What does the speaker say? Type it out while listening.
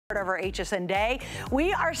of our HSN Day.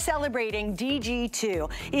 We are celebrating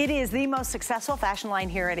DG2. It is the most successful fashion line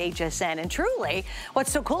here at HSN, and truly,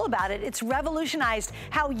 what's so cool about it, it's revolutionized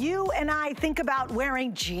how you and I think about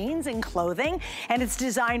wearing jeans and clothing, and it's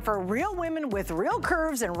designed for real women with real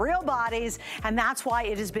curves and real bodies, and that's why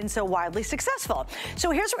it has been so wildly successful.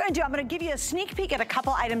 So here's what we're gonna do. I'm gonna give you a sneak peek at a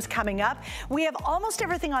couple items coming up. We have almost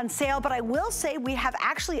everything on sale, but I will say we have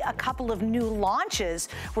actually a couple of new launches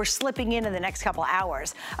we're slipping in the next couple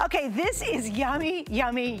hours. Okay, this is yummy,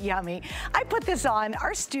 yummy, yummy. I put this on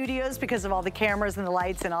our studios because of all the cameras and the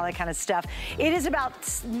lights and all that kind of stuff. It is about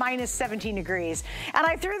minus 17 degrees. And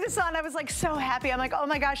I threw this on, I was like so happy. I'm like, oh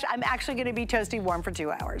my gosh, I'm actually gonna be toasty warm for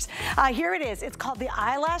 2 hours. Here it is, it's called the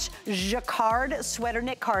Eyelash Jacquard Sweater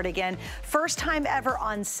Knit Cardigan. First time ever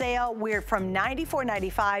on sale. We're from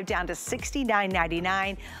 $94.95 down to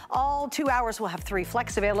 $69.99. All 2 hours we'll have 3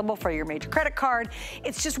 flex available for your major credit card.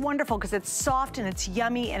 It's just wonderful because it's soft and it's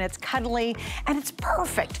yummy and it's cuddly and it's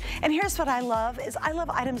perfect. And here's what I love is I love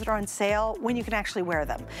items that are on sale when you can actually wear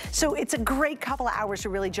them. So it's a great couple of hours to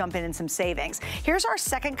really jump in some savings. Here's our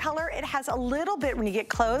second color. It has a little bit, when you get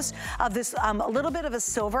close, of this, a little bit of a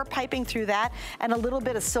silver piping through that and a little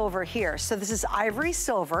bit of silver here. So this is ivory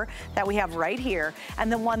silver that we have right here.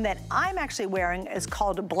 And the one that I'm actually wearing is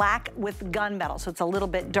called black with gunmetal. So it's a little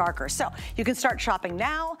bit darker. So you can start shopping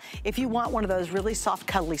now. If you want one of those really soft,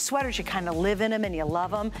 cuddly sweaters, you kind of live in them and you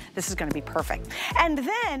love them, this is gonna be perfect. And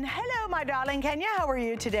then, hello, my darling Kenya, how are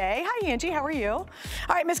you today? Hi, Angie, how are you? All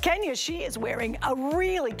right, Miss Kenya, she is wearing a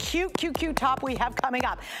really cute, cute, cute top we have coming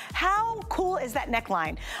up. How cool is that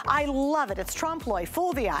neckline? I love it. It's trompe-l'oeil,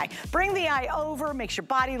 fool the eye. Bring the eye over, makes your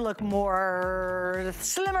body look more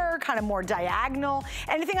slimmer, kind of more diagonal.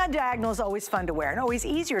 Anything on diagonal is always fun to wear and always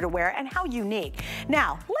easier to wear, and how unique.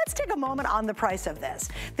 Now, let's take a moment on the price of this.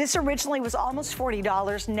 This originally was almost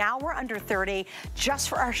 $40. Now we're under $30 just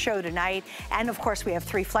for our show tonight. And of course, we have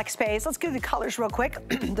 3 flex pays. Let's go through the colors real quick.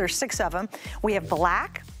 There's 6 of them. We have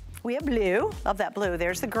black, we have blue. Love that blue.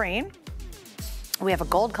 There's the green. We have a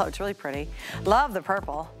gold color. It's really pretty. Love the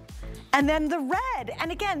purple. And then the red,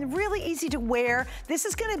 and again, really easy to wear. This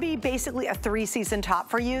is gonna be basically a 3-season top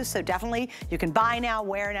for you, so definitely you can buy now,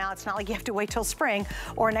 wear now. It's not like you have to wait till spring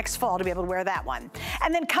or next fall to be able to wear that one.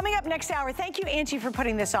 And then coming up next hour, thank you, Angie, for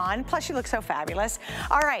putting this on. Plus, you look so fabulous.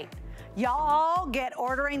 All right. Y'all get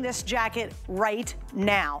ordering this jacket right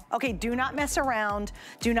now. Okay, do not mess around,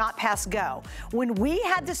 do not pass go. When we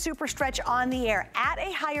had the Super Stretch on the air at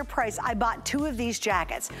a higher price, I bought 2 of these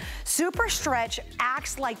jackets. Super Stretch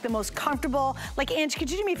acts like the most comfortable, like Angie,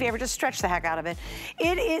 could you do me a favor, just stretch the heck out of it.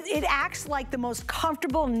 It acts like the most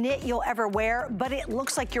comfortable knit you'll ever wear, but it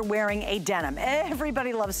looks like you're wearing a denim.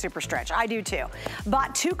 Everybody loves Super Stretch, I do too.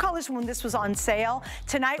 Bought 2 colors when this was on sale.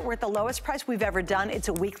 Tonight we're at the lowest price we've ever done. It's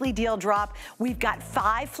a weekly deal drop. We've got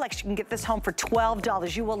 5 flex. You can get this home for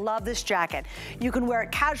 $12. You will love this jacket. You can wear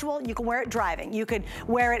it casual, you can wear it driving. You could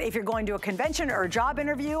wear it if you're going to a convention or a job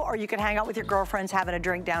interview, or you can hang out with your girlfriends having a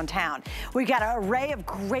drink downtown. We've got an array of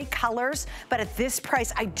great colors, but at this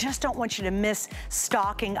price, I just don't want you to miss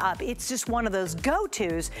stocking up. It's just one of those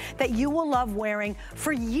go-tos that you will love wearing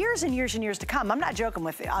for years and years and years to come. I'm not joking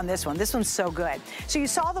with on this one. This one's so good. So you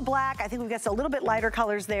saw the black. I think we've got a little bit lighter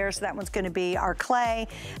colors there, so that one's gonna be our clay.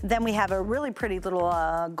 Then we have a really pretty little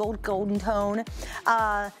golden tone.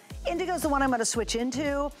 Indigo's the one I'm gonna switch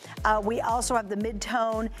into. We also have the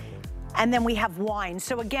mid-tone. And then we have wine.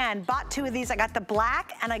 So again, bought 2 of these. I got the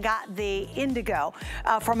black and I got the indigo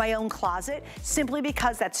for my own closet, simply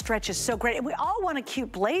because that stretch is so great. And we all want a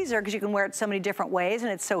cute blazer because you can wear it so many different ways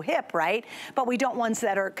and it's so hip, right? But we don't ones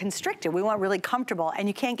that are constricted. We want really comfortable, and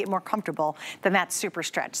you can't get more comfortable than that Super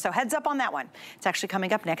Stretch. So heads up on that one. It's actually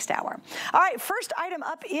coming up next hour. All right, first item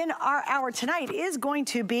up in our hour tonight is going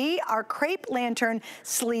to be our crepe lantern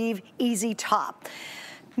sleeve easy top.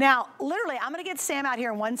 Now, literally, I'm gonna get Sam out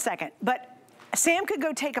here in 1 second, but Sam could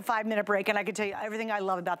go take a 5-minute break and I could tell you everything I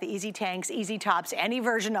love about the easy tanks, easy tops, any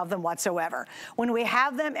version of them whatsoever. When we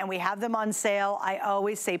have them and we have them on sale, I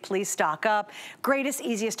always say please stock up. Greatest,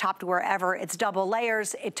 easiest top to wear ever. It's double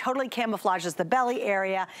layers. It totally camouflages the belly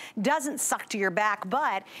area, doesn't suck to your back,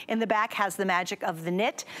 but in the back has the magic of the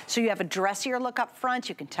knit. So you have a dressier look up front.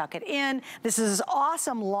 You can tuck it in. This is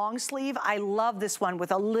awesome long sleeve. I love this one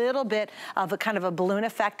with a little bit of a kind of a balloon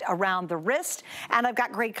effect around the wrist. And I've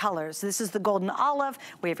got great colors. This is the gold golden olive.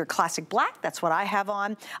 We have your classic black. That's what I have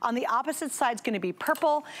on. On the opposite side is going to be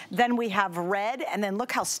purple. Then we have red. And then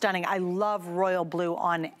look how stunning. I love royal blue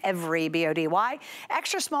on every BODY.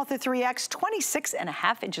 Extra small through 3X,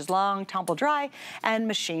 26.5 inches long, tumble dry, and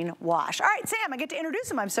machine wash. All right, Sam, I get to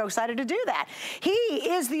introduce him. I'm so excited to do that. He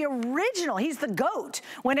is the original. He's the GOAT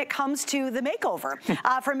when it comes to the makeover.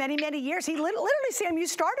 For many, many years, he literally, Sam, you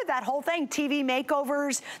started that whole thing, TV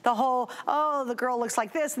makeovers, the whole, oh, the girl looks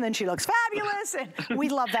like this, and then she looks fabulous, and we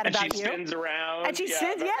love that about you. And she spins around. And she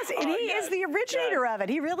spins, yes, and he is the originator of it.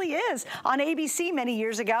 He really is. On ABC many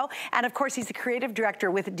years ago, and of course, he's the creative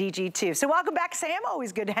director with DG2. So welcome back, Sam.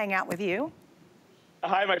 Always good to hang out with you.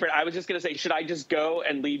 Hi, my friend. I was just going to say, should I just go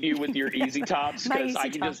and leave you with your easy tops? Because I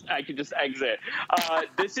can just exit.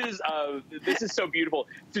 This is so beautiful.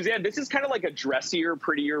 Suzanne, this is kind of like a dressier,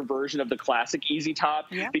 prettier version of the classic easy top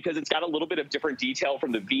because it's got a little bit of different detail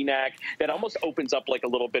from the V-neck that almost opens up like a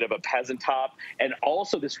little bit of a peasant top. And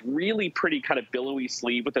also this really pretty kind of billowy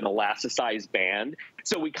sleeve with an elasticized band.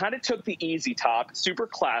 So we kind of took the easy top, super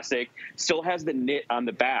classic, still has the knit on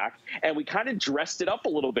the back, and we kind of dressed it up a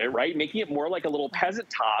little bit, right? Making it more like a little peasant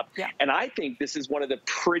top. And I think this is one of the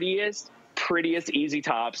prettiest easy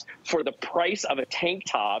tops for the price of a tank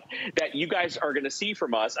top that you guys are going to see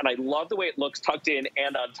from us. And I love the way it looks tucked in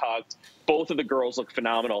and untucked. Both of the girls look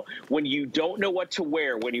phenomenal. When you don't know what to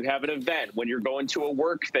wear, when you have an event, when you're going to a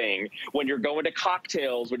work thing, when you're going to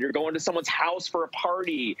cocktails, when you're going to someone's house for a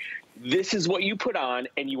party, this is what you put on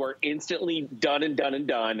and you are instantly done and done and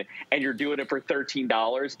done. And you're doing it for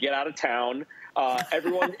 $13. Get out of town.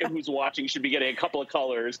 Everyone who's watching should be getting a couple of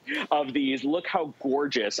colors of these. Look how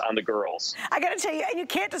gorgeous on the girls. I gotta tell you, and you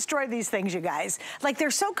can't destroy these things, you guys. Like,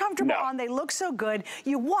 they're so comfortable on, they look so good.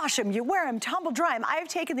 You wash them, you wear them, tumble dry them. I've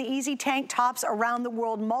taken the easy tank tops around the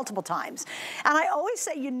world multiple times. And I always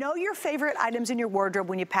say, you know your favorite items in your wardrobe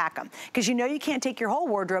when you pack them. Because you know you can't take your whole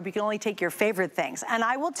wardrobe, you can only take your favorite things. And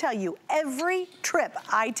I will tell you, every trip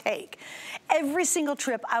I take, every single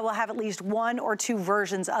trip, I will have at least 1 or 2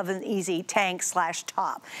 versions of an easy tank /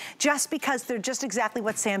 top, just because they're just exactly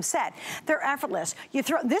what Sam said. They're effortless.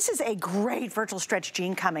 This is a great virtual stretch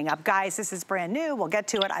jean coming up. Guys, this is brand new. We'll get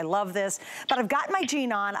to it. I love this. But I've got my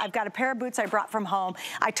jean on. I've got a pair of boots I brought from home.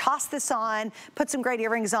 I toss this on, put some great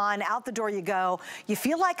earrings on, out the door you go. You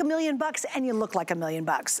feel like $1 million and you look like $1 million.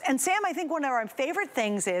 And Sam, I think one of our favorite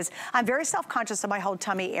things is I'm very self-conscious of my whole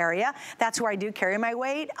tummy area. That's where I do carry my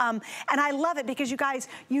weight. And I love it because you guys,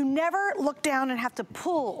 you never look down and have to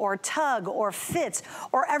pull or tug or fits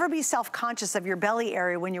or ever be self-conscious of your belly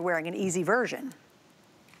area when you're wearing an easy version.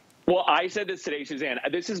 Well, I said this today, Suzanne.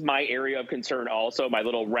 This is my area of concern also, my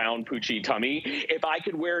little round poochy tummy. If I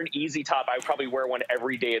could wear an easy top, I would probably wear one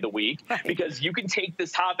every day of the week because you can take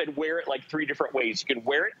this top and wear it like 3 different ways. You can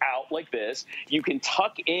wear it out like this. You can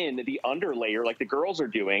tuck in the underlayer like the girls are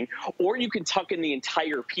doing, or you can tuck in the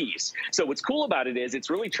entire piece. So what's cool about it is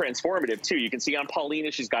it's really transformative too. You can see on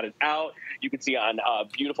Paulina, she's got it out. You can see on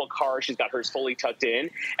beautiful Cara, she's got hers fully tucked in.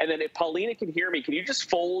 And then if Paulina can hear me, can you just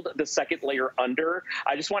fold the second layer under?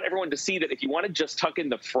 I just want everyone to see that if you want to just tuck in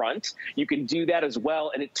the front, you can do that as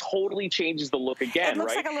well, and it totally changes the look again, it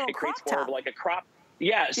looks right? Like a little it creates crop more top. of like a crop.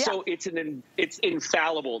 Yeah, so it's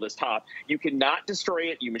infallible, this top. You cannot destroy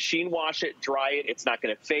it. You machine wash it, dry it. It's not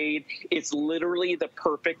going to fade. It's literally the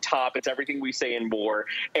perfect top. It's everything we say and more.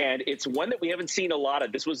 And it's one that we haven't seen a lot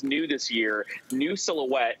of. This was new this year, new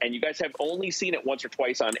silhouette, and you guys have only seen it once or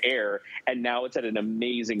twice on air, and now it's at an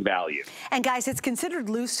amazing value. And guys, it's considered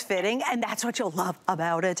loose fitting, and that's what you'll love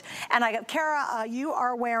about it. And I got Cara, you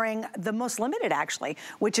are wearing the most limited actually,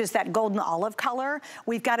 which is that golden olive color.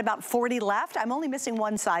 We've got about 40 left. I'm only missing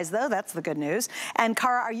one size though, that's the good news. And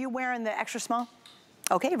Cara, are you wearing the extra small?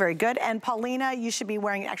 Okay, very good. And Paulina, you should be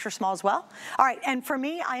wearing extra small as well. All right, and for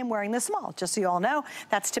me, I am wearing the small, just so you all know.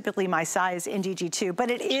 That's typically my size in DG2, but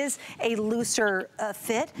it is a looser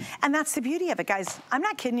fit, and that's the beauty of it, guys. I'm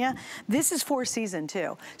not kidding you. This is 4 season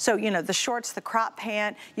too. So, you know, the shorts, the crop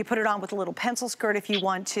pant, you put it on with a little pencil skirt if you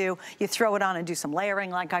want to. You throw it on and do some layering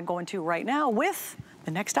like I'm going to right now with the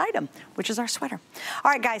next item, which is our sweater. All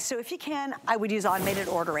right, guys, so if you can, I would use automated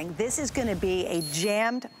ordering. This is gonna be a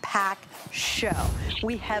jammed pack show.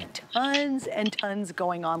 We have tons and tons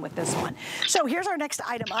going on with this one. So here's our next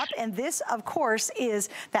item up, and this, of course, is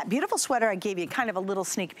that beautiful sweater I gave you kind of a little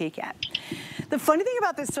sneak peek at. The funny thing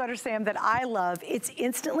about this sweater, Sam, that I love, it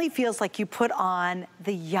instantly feels like you put on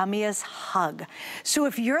the yummiest hug. So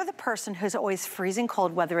if you're the person who's always freezing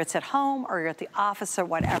cold, whether it's at home or you're at the office or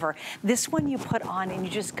whatever, this one you put on and you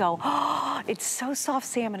just go, oh, it's so soft,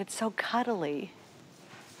 Sam, and it's so cuddly.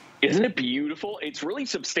 Isn't it beautiful? It's really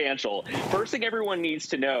substantial. First thing everyone needs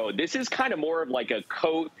to know, this is kind of more of like a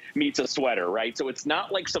coat meets a sweater, right? So it's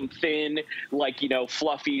not like some thin, like, you know,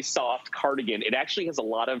 fluffy, soft cardigan. It actually has a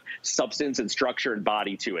lot of substance and structure and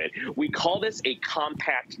body to it. We call this a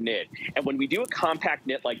compact knit. And when we do a compact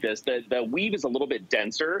knit like this, the weave is a little bit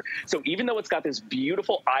denser. So even though it's got this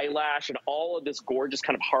beautiful eyelash and all of this gorgeous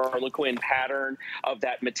kind of harlequin pattern of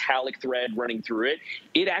that metallic thread running through it,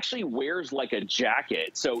 it actually wears like a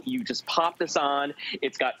jacket. So you just pop this on.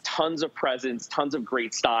 It's got tons of presence, tons of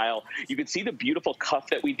great style. You can see the beautiful cuff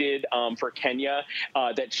that we did for Kenya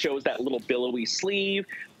that shows that little billowy sleeve.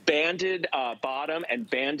 Banded bottom and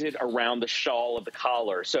banded around the shawl of the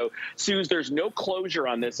collar. So, Suze, there's no closure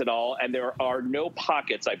on this at all, and there are no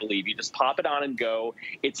pockets, I believe. You just pop it on and go.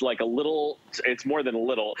 It's like a little, it's more than a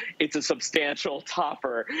little, it's a substantial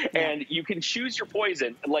topper, and you can choose your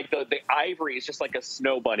poison. Like the ivory is just like a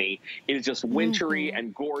snow bunny. It is just wintry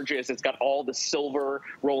and gorgeous. It's got all the silver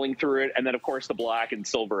rolling through it, and then, of course, the black and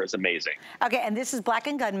silver is amazing. Okay, and this is black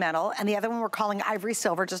and gunmetal, and the other one we're calling ivory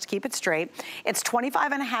silver, just to keep it straight. It's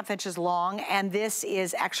 25.5 inches long, and this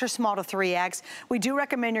is extra small to 3X. We do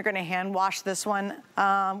recommend you're gonna hand wash this one.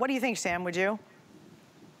 What do you think, Sam, would you?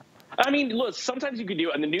 I mean, look, sometimes you can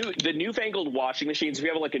do, and the newfangled washing machines, if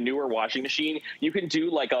you have like a newer washing machine, you can do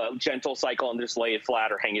like a gentle cycle and just lay it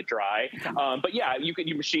flat or hang it dry. But yeah, you can,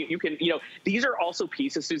 you know, these are also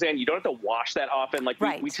pieces, Suzanne, you don't have to wash that often. Like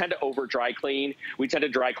we tend to over dry clean. We tend to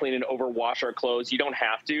dry clean and over wash our clothes. You don't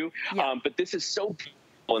have to, but this is so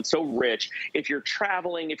and so rich. If you're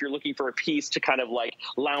traveling, if you're looking for a piece to kind of like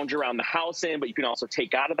lounge around the house in, but you can also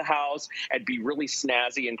take out of the house and be really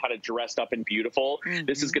snazzy and kind of dressed up and beautiful,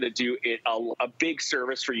 this is going to do it a big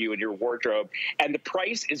service for you in your wardrobe. And the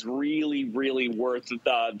price is really, really worth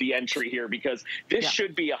the entry here, because this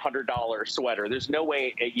should be $100 sweater. There's no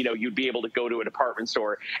way, you know, you'd be able to go to a department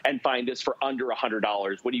store and find this for under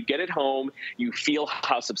 $100. When you get it home, you feel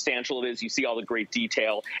how substantial it is. You see all the great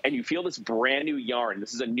detail, and you feel this brand new yarn.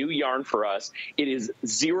 This is a new yarn for us. It is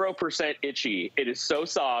 0% itchy. It is so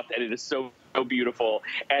soft, and it is so beautiful.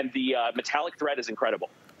 And the metallic thread is incredible.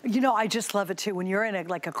 You know, I just love it too. When you're in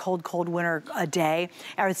like a cold winter day,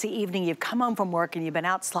 or it's the evening, you've come home from work and you've been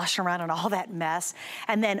out slushing around in all that mess,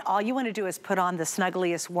 and then all you want to do is put on the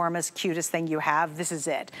snuggliest, warmest, cutest thing you have. This is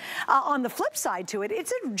it. On the flip side to it,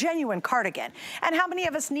 it's a genuine cardigan. And how many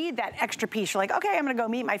of us need that extra piece? You're like, okay, I'm going to go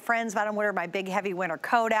meet my friends, but I don't wear my big heavy winter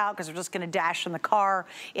coat out because we're just going to dash in the car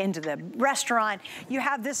into the restaurant. You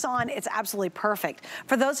have this on, it's absolutely perfect.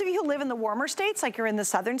 For those of you who live in the warmer states, like you're in the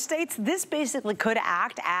southern states, this basically could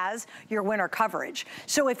act as your winter coverage.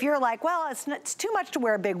 So if you're like, well, it's too much to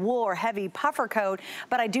wear a big wool or heavy puffer coat,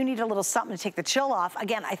 but I do need a little something to take the chill off,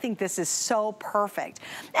 again, I think this is so perfect.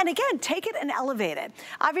 And again, take it and elevate it.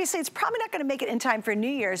 Obviously, it's probably not gonna make it in time for New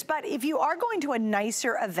Year's, but if you are going to a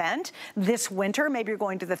nicer event this winter, maybe you're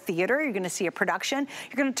going to the theater, you're gonna see a production,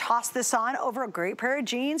 you're gonna toss this on over a great pair of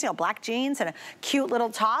jeans, you know, black jeans and a cute little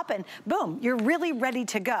top, and boom, you're really ready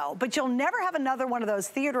to go. But you'll never have another one of those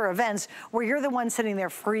theater events where you're the one sitting there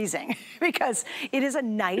freezing, because it is a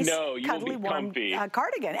nice, cuddly, warm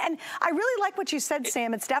cardigan. And I really like what you said,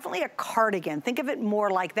 Sam. It's definitely a cardigan. Think of it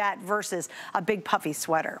more like that versus a big puffy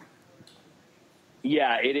sweater.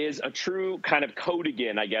 Yeah, it is a true kind of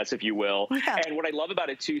coatigan, I guess, if you will. And what I love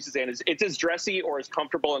about it too, Suzanne, is it's as dressy or as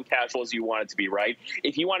comfortable and casual as you want it to be, right?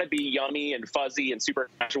 If you want to be yummy and fuzzy and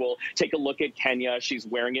super casual, take a look at Kenya. She's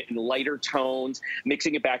wearing it in lighter tones,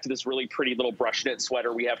 mixing it back to this really pretty little brush knit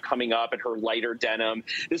sweater we have coming up and her lighter denim.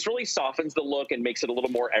 This really softens the look and makes it a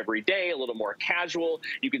little more everyday, a little more casual.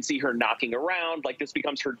 You can see her knocking around, like this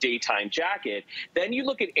becomes her daytime jacket. Then you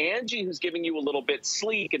look at Angie, who's giving you a little bit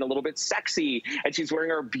sleek and a little bit sexy, and she's wearing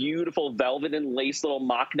her beautiful velvet and lace little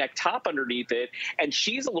mock neck top underneath it. And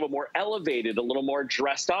she's a little more elevated, a little more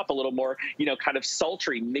dressed up, a little more, you know, kind of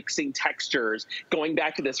sultry, mixing textures, going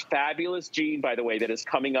back to this fabulous jean, by the way, that is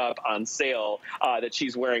coming up on sale that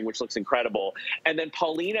she's wearing, which looks incredible. And then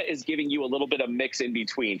Paulina is giving you a little bit of mix in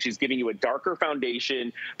between. She's giving you a darker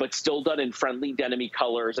foundation, but still done in friendly denim-y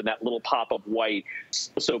colors and that little pop of white.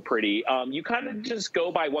 So pretty. You kind of just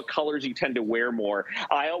go by what colors you tend to wear more.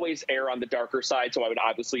 I always err on the darker side, so I would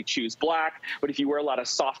obviously choose black. But if you wear a lot of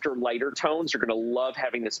softer, lighter tones, you're going to love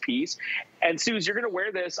having this piece. And Suze, you're going to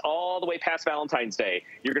wear this all the way past Valentine's Day.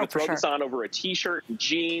 You're going to throw this on over a t-shirt and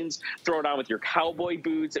jeans, throw it on with your cowboy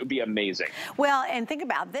boots. It would be amazing. Well, and think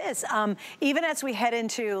about this. Even as we head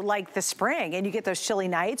into like the spring and you get those chilly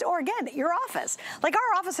nights, or again, your office. Like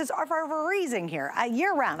our offices are freezing here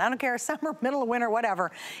year round. I don't care, summer, middle of winter,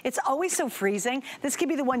 whatever. It's always so freezing. This could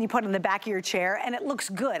be the one you put on the back of your chair and it looks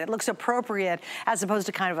good. It looks appropriate as opposed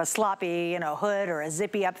to kind of a sloppy, you know, hood or a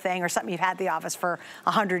zippy up thing or something you've had at the office for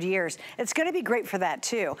 100 years. It's gonna be great for that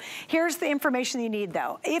too. Here's the information you need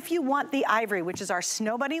though. If you want the ivory, which is our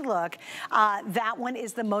snow bunny look, that one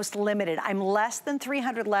is the most limited. I'm less than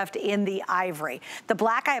 300 left in the ivory. The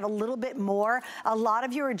black, I have a little bit more. A lot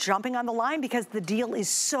of you are jumping on the line because the deal is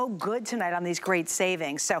so good tonight on these great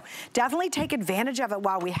savings. So definitely take advantage of it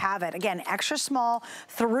while we have it. Again, extra small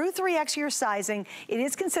through 3X your sizing. It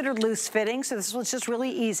is considered loose fitting, so this one's just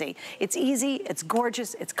really easy. It's easy, it's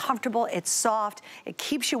gorgeous, it's comfortable, it's soft, it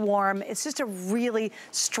keeps you warm. It's just a really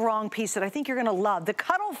strong piece that I think you're gonna love. The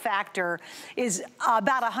cuddle factor is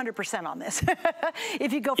about 100% on this.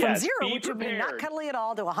 If you go from zero, which would be not cuddly at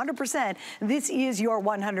all, to 100%, this is your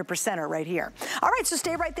 100%er right here. All right, so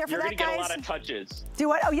stay right there for that, guys. You're gonna get a lot of touches. Do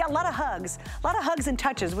what? Oh yeah, a lot of hugs. A lot of hugs and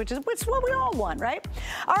touches, which is what we all want, right?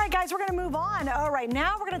 All right, guys, we're gonna move on. All right,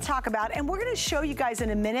 now we're gonna talk about, and we're gonna show you guys in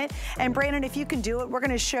a minute, and Brandon, if you can do it, we're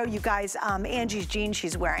gonna show you guys Angie's jeans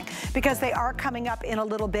she's wearing, because they are coming up in a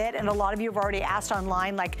little bit, and a lot of you have already asked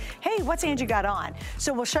online, like, hey, what's Angie got on?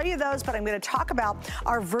 So we'll show you those, but I'm gonna talk about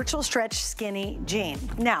our virtual stretch skinny jean.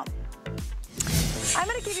 Now, I'm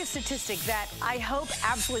gonna give you a statistic that I hope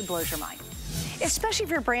absolutely blows your mind, especially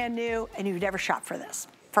if you're brand new and you've never shopped with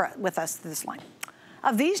us this line.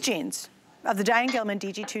 Of these jeans, of the Diane Gilman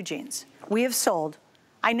DG2 jeans, we have sold,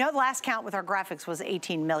 I know the last count with our graphics was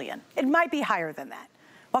 18 million. It might be higher than that.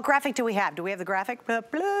 What graphic do we have? Do we have the graphic? Blah,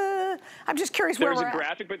 blah. I'm just curious where we're at. There's a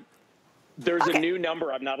graphic, but there's a new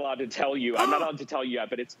number I'm not allowed to tell you. I'm not allowed to tell you yet,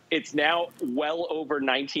 but it's now well over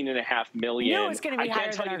 19.5 million. No, it's going to be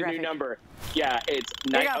higher than our graphic. I can't tell you the new number. Yeah,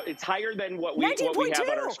 it's higher than what we have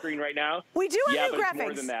on our screen right now. We do have new graphics. It's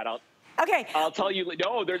more than that. Okay. I'll tell you.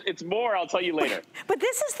 No, it's more. I'll tell you later. But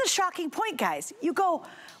this is the shocking point, guys. You go,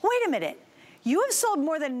 wait a minute. You have sold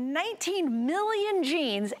more than 19 million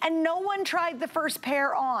jeans and no one tried the first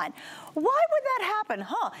pair on. Why would that happen,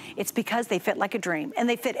 huh? It's because they fit like a dream and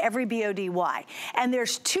they fit every B-O-D-Y. And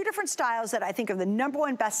there's two different styles that I think are the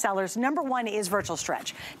 #1 bestsellers. #1 is virtual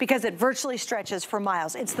stretch because it virtually stretches for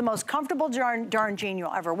miles. It's the most comfortable darn jean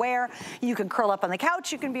you'll ever wear. You can curl up on the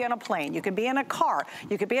couch, you can be on a plane, you can be in a car,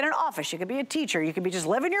 you could be in an office, you could be a teacher, you could be just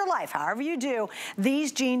living your life, however you do.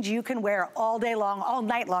 These jeans you can wear all day long, all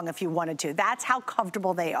night long if you wanted to. That's how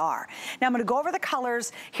comfortable they are. Now I'm gonna go over the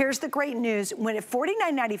colors. Here's the great news. When at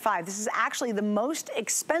 $49.95, this is actually the most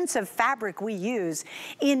expensive fabric we use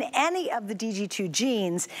in any of the DG2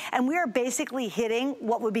 jeans, and we are basically hitting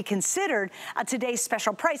what would be considered today's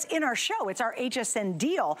special price in our show. It's our HSN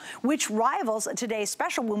deal, which rivals today's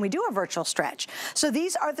special when we do a virtual stretch. So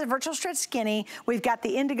these are the virtual stretch skinny. We've got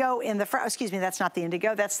the indigo in the front. Excuse me, that's not the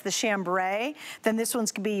indigo, that's the chambray. Then this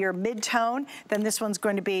one's gonna be your mid-tone. Then this one's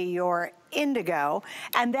going to be your indigo.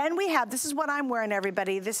 And then we have, this is what I'm wearing,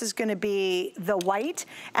 everybody. This is gonna be the white.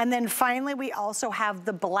 And then finally, we also have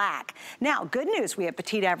the black. Now, good news, we have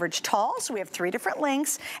petite, average, tall. So we have 3 different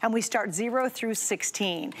lengths and we start 0 through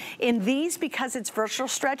 16. In these, because it's virtual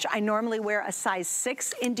stretch, I normally wear a size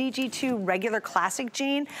 6 in DG2 regular classic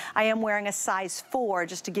jean. I am wearing a size 4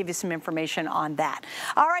 just to give you some information on that.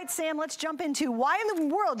 All right, Sam, let's jump into why in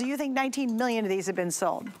the world do you think 19 million of these have been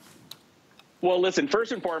sold? Well, listen,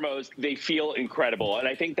 first and foremost, they feel incredible. And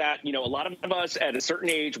I think that, you know, a lot of us at a certain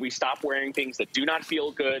age, we stop wearing things that do not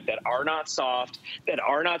feel good, that are not soft, that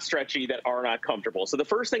are not stretchy, that are not comfortable. So the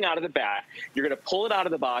first thing out of the bat, you're going to pull it out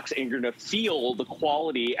of the box and you're going to feel the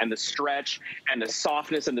quality and the stretch and the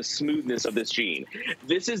softness and the smoothness of this jean.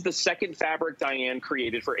 This is the second fabric Diane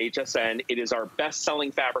created for HSN. It is our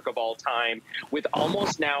best-selling fabric of all time with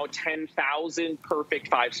almost now 10,000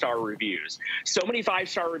 perfect 5-star reviews. So many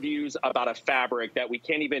 5-star reviews about a fabric that we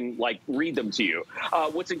can't even like read them to you.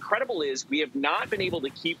 What's incredible is we have not been able to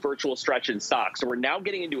keep virtual stretch in stock. So we're now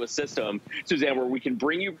getting into a system, Suzanne, where we can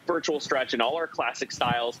bring you virtual stretch in all our classic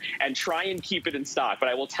styles and try and keep it in stock. But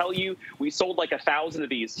I will tell you, we sold like 1,000 of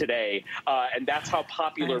these today. And that's how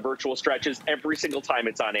popular virtual stretch is every single time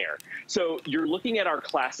it's on air. So you're looking at our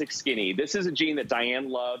classic skinny. This is a jean that Diane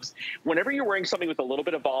loves. Whenever you're wearing something with a little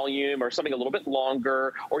bit of volume or something a little bit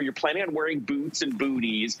longer, or you're planning on wearing boots and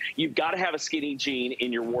booties, you've got to have a skinny jean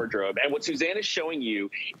in your wardrobe. And what Suzanne is showing you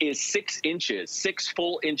is 6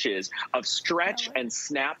 full inches of stretch and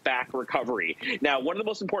snap back recovery. Now, one of the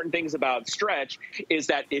most important things about stretch is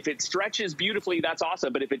that if it stretches beautifully, that's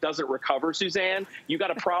awesome. But if it doesn't recover, Suzanne, you got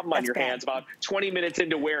a problem on your hands about 20 minutes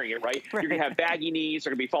into wearing it, right? You're going to have baggy knees,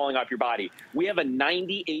 they're going to be falling off your body. We have a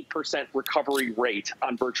 98% recovery rate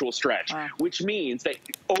on virtual stretch, which means that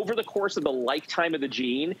over the course of the lifetime of the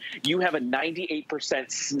jean, you have a 98%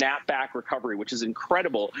 snap back recovery recovery, which is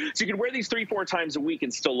incredible. So you can wear these 3-4 times a week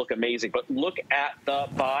and still look amazing. But look at the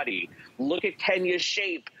body. Look at Kenya's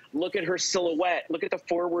shape. Look at her silhouette. Look at the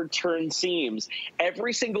forward turn seams.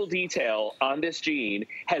 Every single detail on this jean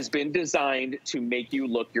has been designed to make you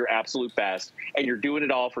look your absolute best. And you're doing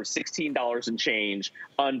it all for $16 and change.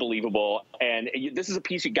 Unbelievable. And this is a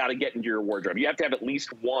piece you got to get into your wardrobe. You have to have at least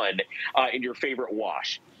one in your favorite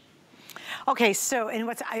wash. Okay, so, and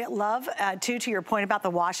what I love, too, to your point about the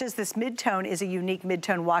washes, this mid-tone is a unique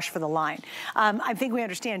mid-tone wash for the line. I think we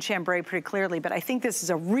understand chambray pretty clearly, but I think this is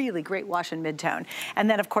a really great wash in mid-tone. And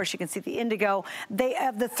then, of course, you can see the indigo. They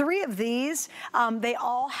have the three of these, they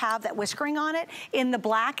all have that whiskering on it in the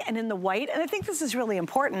black and in the white. And I think this is really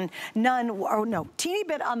important. Teeny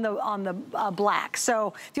bit on the black.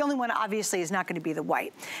 So the only one, obviously, is not going to be the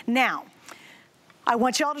white. Now, I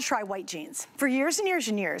want y'all to try white jeans. For years and years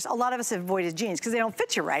and years, a lot of us have avoided jeans because they don't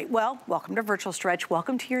fit you right. Well, welcome to Virtual Stretch.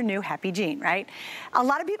 Welcome to your new happy jean, right? A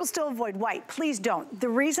lot of people still avoid white. Please don't. The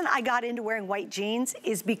reason I got into wearing white jeans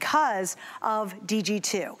is because of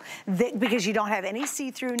DG2. Because you don't have any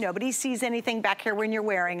see-through, nobody sees anything back here when you're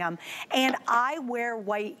wearing them. And I wear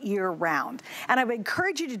white year-round. And I would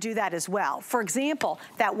encourage you to do that as well. For example,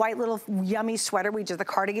 that white little yummy sweater, which is the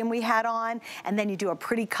cardigan we had on, and then you do a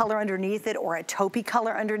pretty color underneath it or a taupey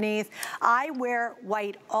color underneath. I wear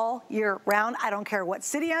white all year round. I don't care what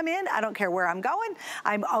city I'm in. I don't care where I'm going.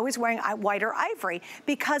 I'm always wearing white or ivory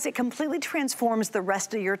because it completely transforms the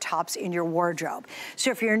rest of your tops in your wardrobe.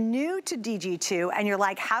 So if you're new to DG2 and you're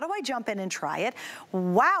like, how do I jump in and try it?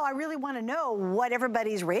 Wow, I really want to know what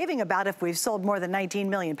everybody's raving about if we've sold more than 19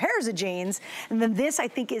 million pairs of jeans. And then this, I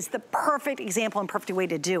think, is the perfect example and perfect way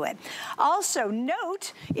to do it. Also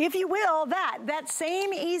note, if you will, that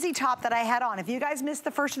same easy top that I had on. If you guys missed the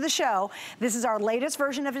first of the show, this is our latest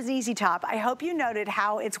version of his easy top. I hope you noted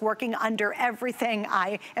how it's working under everything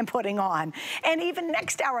I am putting on. And even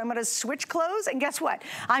next hour, I'm gonna switch clothes, and guess what?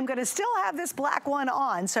 I'm gonna still have this black one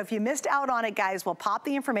on. So if you missed out on it, guys, we'll pop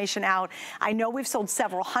the information out. I know we've sold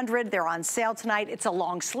several hundred. They're on sale tonight. It's a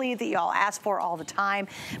long sleeve that y'all ask for all the time.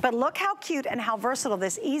 But look how cute and how versatile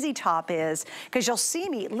this easy top is, because you'll see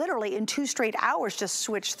me literally in 2 straight hours just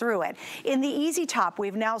switch through it. In the easy top,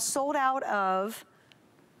 we've now sold out of,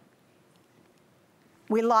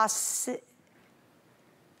 we lost,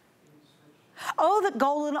 oh, the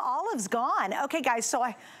golden olive's gone. Okay, guys, so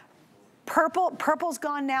purple's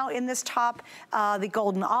gone now in this top. The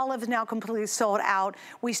golden olive is now completely sold out.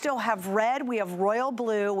 We still have red, we have royal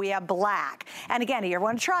blue, we have black. And again, if you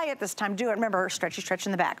want to try it, this time do it. Remember, stretchy stretch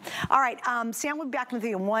in the back. All right, Sam will be back with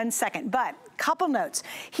you in 1 second, but couple notes.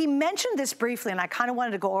 He mentioned this briefly, and I kind of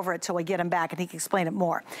wanted to go over it till we get him back and he can explain it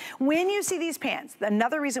more. When you see these pants,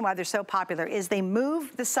 another reason why they're so popular is they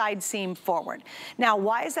move the side seam forward. Now,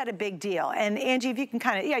 why is that a big deal? And Angie, if you can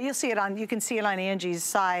kind of, yeah, you'll see it on, you can see it on Angie's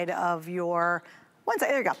side of your, one side,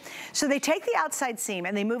 there you go. So they take the outside seam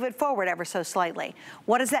and they move it forward ever so slightly.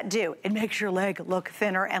 What does that do? It makes your leg look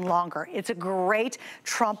thinner and longer. It's a great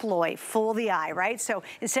trompe-l'oeil, fool the eye, right? So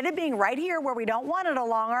instead of being right here where we don't want it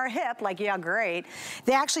along our hip, like, yeah, great,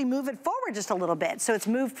 they actually move it forward just a little bit. So it's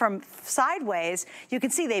moved from sideways. You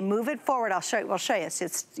can see they move it forward. We'll show you. So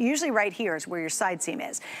it's usually right here is where your side seam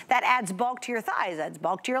is. That adds bulk to your thighs, adds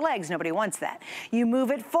bulk to your legs. Nobody wants that. You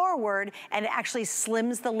move it forward and it actually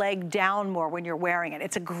slims the leg down more when you're wearing it.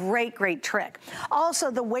 It's a great, great trick.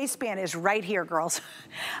 Also, the waistband is right here, girls.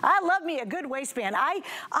 I love me a good waistband. I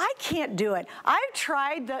can't do it. I've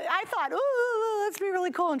tried I thought, ooh, let's be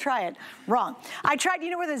really cool and try it. Wrong. I tried,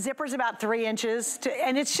 you know, where the zipper's about 3 inches,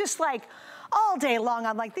 and it's just like, all day long,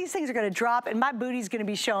 I'm like, these things are gonna drop and my booty's gonna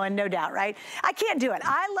be showing, no doubt, right? I can't do it.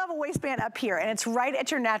 I love a waistband up here and it's right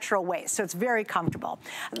at your natural waist, so it's very comfortable.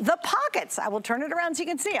 The pockets, I will turn it around so you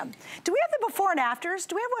can see them. Do we have the before and afters?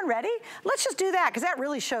 Do we have one ready? Let's just do that, because that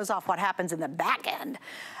really shows off what happens in the back end.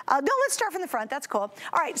 No, let's start from the front, that's cool.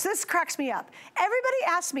 All right, so this cracks me up. Everybody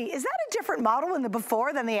asks me, is that a different model in the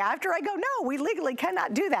before than the after? I go, no, we legally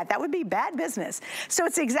cannot do that. That would be bad business. So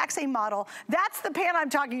it's the exact same model. That's the pant I'm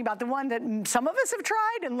talking about, the one that some of us have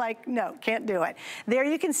tried and like, no, can't do it. There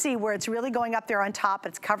you can see where it's really going up there on top.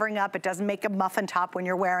 It's covering up. It doesn't make a muffin top when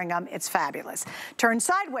you're wearing them. It's fabulous. Turn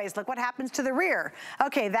sideways. Look what happens to the rear.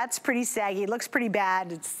 Okay, that's pretty saggy. It looks pretty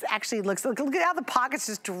bad. It's actually looks, look at how the pockets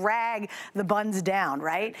just drag the buns down,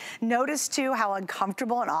 right? Notice too how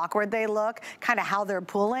uncomfortable and awkward they look, kind of how they're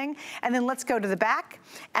pulling. And then let's go to the back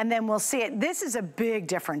and then we'll see it. This is a big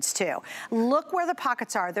difference too. Look where the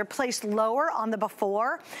pockets are. They're placed lower on the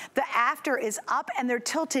before. The after is up and they're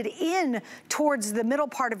tilted in towards the middle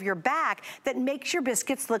part of your back that makes your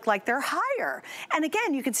biscuits look like they're higher. And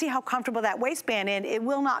again, you can see how comfortable that waistband is. It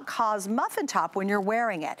will not cause muffin top when you're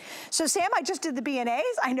wearing it. So Sam, I just did the B&As.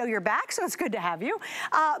 I know you're back, so it's good to have you.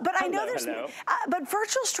 But I know there's, but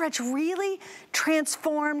virtual stretch really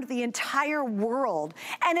transformed the entire world.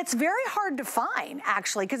 And it's very hard to find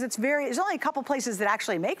actually, because there's only a couple places that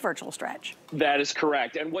actually make virtual stretch. That is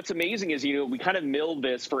correct. And what's amazing is, we kind of milled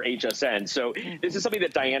this for HSN. So this is something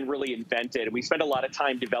that Diane really invented. And we spent a lot of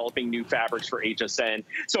time developing new fabrics for HSN.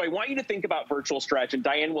 So I want you to think about virtual stretch, and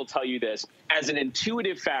Diane will tell you this, as an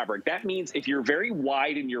intuitive fabric. That means if you're very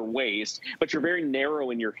wide in your waist, but you're very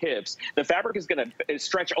narrow in your hips, the fabric is going to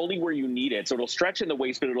stretch only where you need it. So it'll stretch in the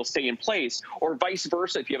waist, but it'll stay in place. Or vice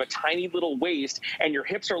versa, if you have a tiny little waist and your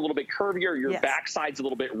hips are a little bit curvier, your backside's a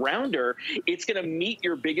little bit rounder, it's going to meet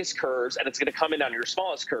your biggest curves and it's going to come in on your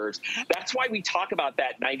smallest curves. That's why we talk about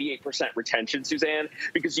that 98% retention, Suzanne,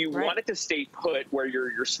 because you want it to stay put where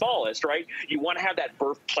you're smallest, right? You want to have that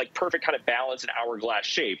perfect kind of balance and hourglass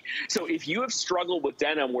shape. So if you have struggled with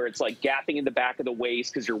denim where it's like gapping in the back of the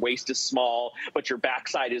waist because your waist is small, but your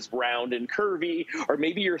backside is round and curvy, or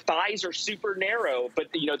maybe your thighs are super narrow, but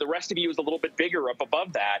the rest of you is a little bit bigger up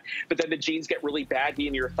above that, but then the jeans get really baggy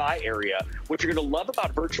in your thigh area. What you're going to love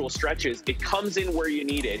about virtual stretch is it comes in where you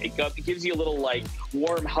need it. It gives you a little like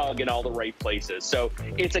warm hug in all the right places. So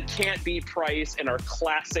it's a can't beat price in our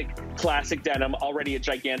classic denim, already a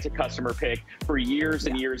gigantic customer pick for years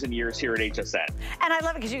and years and years here at HSN. And I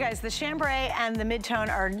love it because you guys, the chambray and the mid-tone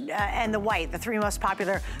are, and the white, the three most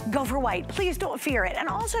popular, go for white. Please don't fear it. And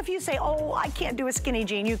also if you say, oh, I can't do a skinny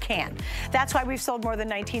jean, you can. That's why we've sold more than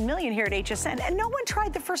 19 million here at HSN, and no one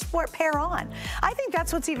tried the first pair on. I think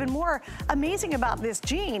that's what's even more amazing about this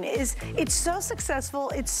jean is it's so successful,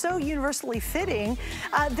 it's so universally fitting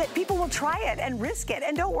that people will try it and risk it.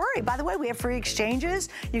 And don't worry, by the way, we have free exchanges.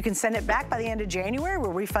 You can send it back by the end of January.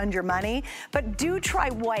 We'll refund your money. But do try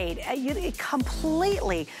white. It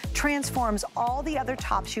completely transforms all the other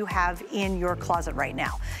tops you have in your closet right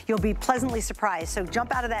now. You'll be pleasantly surprised. So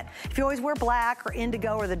jump out of that. If you always wear black or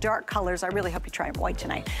indigo or the dark colors, I really hope you try white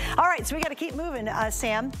tonight. All right, so we got to keep moving,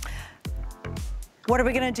 Sam. What are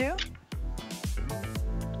we going to do?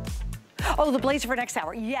 Oh, the blazer for next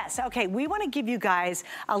hour. Yes. Okay. We want to give you guys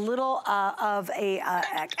a little of a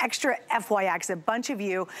extra FYI because a bunch of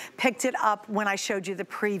you picked it up when I showed you the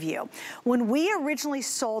preview. When we originally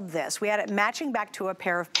sold this, we had it matching back to a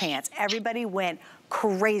pair of pants. Everybody went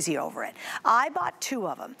crazy over it. I bought 2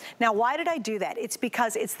 of them. Now, why did I do that? It's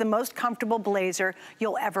because it's the most comfortable blazer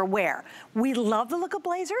you'll ever wear. We love the look of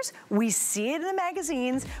blazers. We see it in the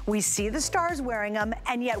magazines. We see the stars wearing them,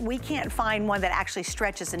 and yet we can't find one that actually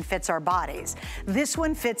stretches and fits our bodies. This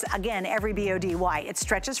one fits, again, every B-O-D-Y. It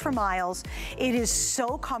stretches for miles. It is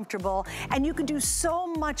so comfortable, and you can do so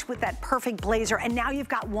much with that perfect blazer, and now you've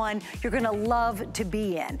got one you're gonna love to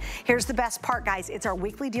be in. Here's the best part, guys. It's our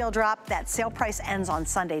weekly deal drop. That sale price ends on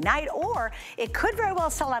Sunday night, or it could very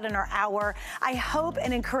well sell out in our hour. I hope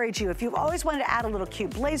and encourage you, if you've always wanted to add a little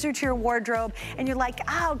cute blazer to your wardrobe and you're like,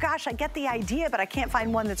 oh gosh, I get the idea, but I can't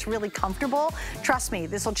find one that's really comfortable, trust me,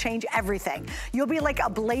 this will change everything. You'll be like a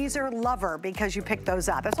blazer lover because you picked those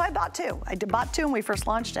up. That's why I bought 2. I bought 2 when we first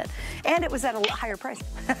launched it, and it was at a higher price.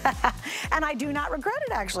 And I do not regret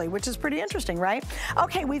it, actually, which is pretty interesting, right?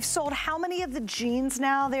 Okay, we've sold how many of the jeans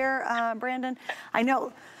now there, Brandon? I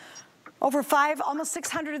know. Over 5, almost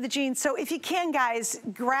 600 of the jeans. So if you can, guys,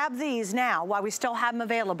 grab these now while we still have them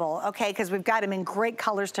available, okay? Because we've got them in great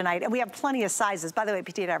colors tonight. And we have plenty of sizes. By the way,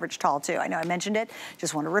 petite, average, tall, too. I know I mentioned it.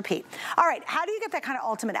 Just want to repeat. All right, how do you get that kind of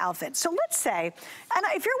ultimate outfit? So let's say, and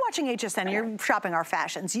if you're watching HSN and you're shopping our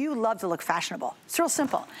fashions, you love to look fashionable. It's real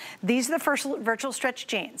simple. These are the first virtual stretch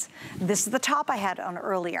jeans. This is the top I had on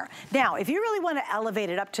earlier. Now, if you really want to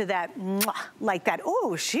elevate it up to that, like that,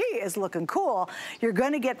 oh, she is looking cool, you're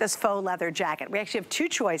going to get this faux leather jacket. We actually have 2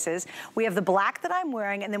 choices. We have the black that I'm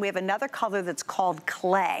wearing, and then we have another color that's called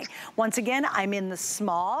clay. Once again, I'm in the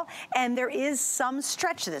small, and there is some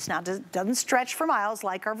stretch to this. Now, it doesn't stretch for miles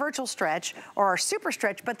like our virtual stretch or our super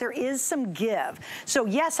stretch, but there is some give. So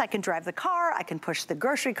yes, I can drive the car, I can push the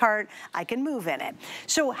grocery cart, I can move in it.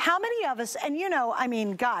 So how many of us, and you know, I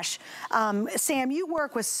mean, gosh, Sam, you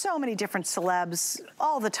work with so many different celebs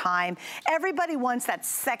all the time. Everybody wants that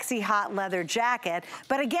sexy hot leather jacket,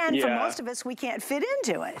 but again, for most of us, we can't fit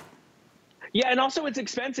into it. Yeah, and also it's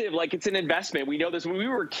expensive. Like, it's an investment. We know this when we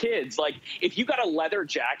were kids. Like, if you got a leather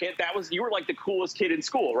jacket, you were like the coolest kid in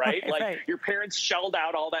school, right? Like, your parents shelled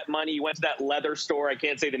out all that money. You went to that leather store. I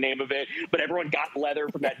can't say the name of it, but everyone got leather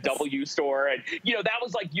from that W store. And, you know, that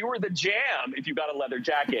was like, you were the jam if you got a leather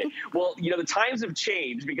jacket. Well, you know, the times have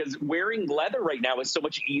changed because wearing leather right now is so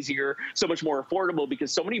much easier, so much more affordable,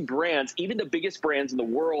 because so many brands, even the biggest brands in the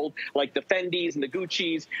world, like the Fendis and the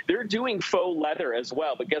Guccis, they're doing faux leather as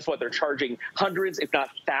well. But guess what? They're charging hundreds, if not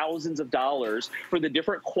thousands of dollars for the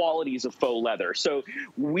different qualities of faux leather. So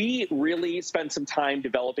we really spent some time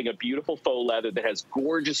developing a beautiful faux leather that has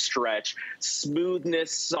gorgeous stretch,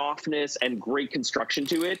 smoothness, softness, and great construction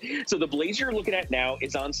to it. So the blazer you're looking at now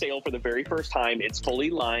is on sale for the very first time. It's fully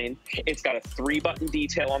lined. It's got a 3-button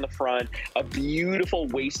detail on the front, a beautiful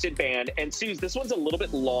waisted band. And Suze, this one's a little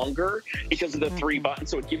bit longer because of the 3-button,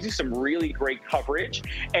 so it gives you some really great coverage.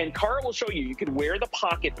 And Cara will show you, you can wear the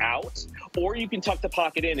pocket out, or you can tuck the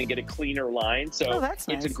pocket in and get a cleaner line. So that's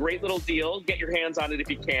nice. It's a great little deal. Get your hands on it if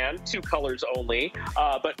you can. 2 colors only,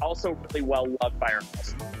 but also really well loved by our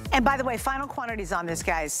customers. And by the way, final quantities on this,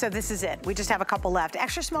 guys. So this is it. We just have a couple left.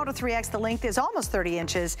 Extra small to 3X. The length is almost 30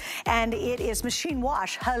 inches, and it is machine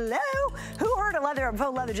wash. Hello? Who heard a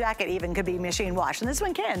faux leather jacket even could be machine wash? And this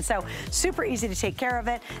one can. So super easy to take care of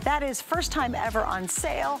it. That is first time ever on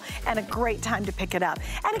sale, and a great time to pick it up.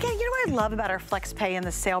 And again, you know what I love about our flex pay and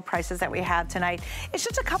the sale prices that we have tonight? It's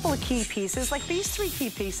just a couple of key pieces, like these 3 key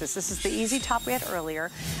pieces. This is the easy top we had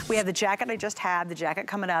earlier. We have the jacket I just had, the jacket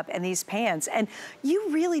coming up, and these pants. And you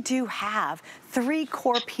really do have 3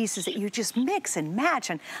 core pieces that you just mix and match.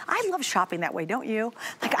 And I love shopping that way, don't you?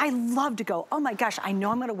 Like, I love to go, oh my gosh, I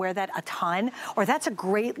know I'm gonna wear that a ton, or that's a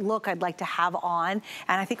great look I'd like to have on.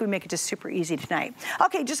 And I think we make it just super easy tonight.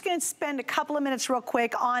 Okay, just gonna spend a couple of minutes real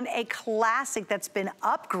quick on a classic that's been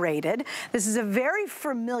upgraded. This is a very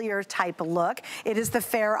familiar type of look. It is the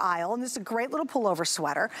Fair Isle, and this is a great little pullover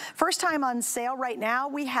sweater. First time on sale right now.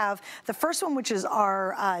 We have the first one, which is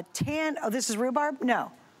our tan, oh, this is rhubarb?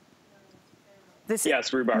 No.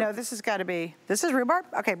 Yes, rhubarb. No, this has got to be, this is rhubarb?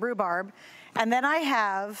 Okay, rhubarb. And then I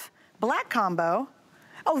have black combo.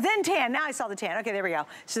 Oh, then tan, now I saw the tan. Okay, there we go.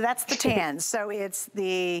 So that's the tan. So it's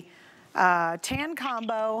the tan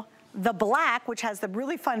combo, the black, which has the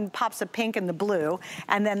really fun pops of pink and the blue,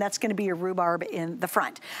 and then that's gonna be your rhubarb in the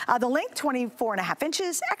front. The length, 24.5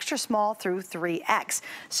 inches, extra small through 3X.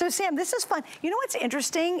 So Sam, this is fun. You know what's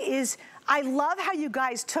interesting is I love how you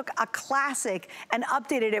guys took a classic and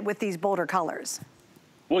updated it with these bolder colors.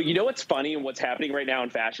 Well, you know what's funny and what's happening right now in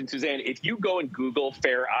fashion, Suzanne? If you go and Google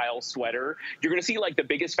Fair Isle sweater, you're going to see like the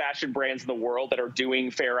biggest fashion brands in the world that are doing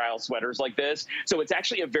Fair Isle sweaters like this. So it's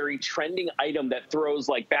actually a very trending item that throws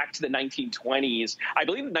like back to the 1920s. I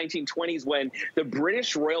believe the 1920s when the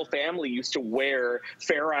British royal family used to wear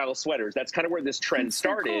Fair Isle sweaters. That's kind of where this trend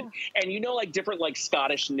started. So cool. And you know, like different like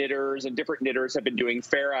Scottish knitters and different knitters have been doing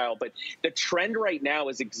Fair Isle, but the trend right now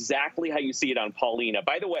is exactly how you see it on Paulina.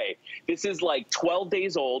 By the way, this is like 12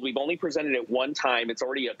 days old. We've only presented it one time. It's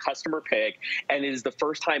already a customer pick, and it is the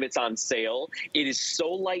first time it's on sale. It is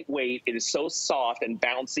so lightweight. It is so soft and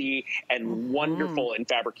bouncy and wonderful in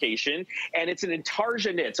fabrication. And it's an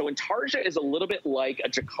intarsia knit. So intarsia is a little bit like a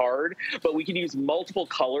jacquard, but we can use multiple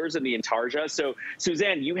colors in the intarsia. So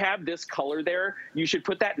Suzanne, you have this color there. You should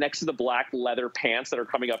put that next to the black leather pants that are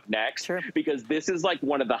coming up next, because this is like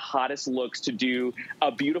one of the hottest looks to do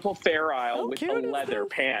a beautiful Fair Isle with a leather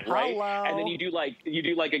pant, right? Hello. And then you do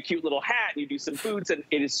like a cute little hat, and you do some boots, and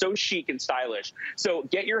it is so chic and stylish. So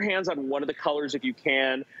get your hands on one of the colors if you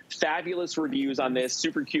can. Fabulous reviews on this,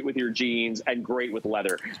 super cute with your jeans and great with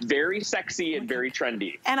leather. Very sexy and very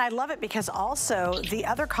trendy. And I love it because also the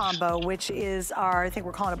other combo, which is our, I think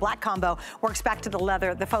we're calling it a black combo, works back to the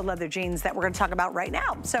leather, the faux leather jeans that we're gonna talk about right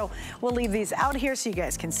now. So we'll leave these out here so you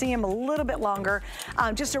guys can see them a little bit longer.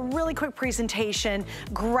 Just a really quick presentation.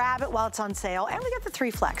 Grab it while it's on sale. And we got the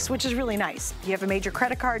 3 flex, which is really nice. You have a major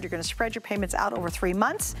credit card, you're gonna spread your payments out over 3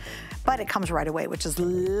 months, but it comes right away, which is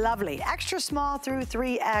lovely. Extra small through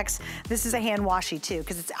 3X. This is a hand washi too,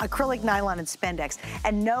 because it's acrylic, nylon, and spandex,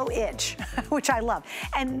 and no itch, which I love.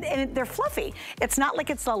 And they're fluffy. It's not like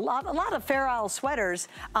it's a lot of Fair Isle sweaters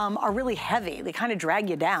are really heavy. They kind of drag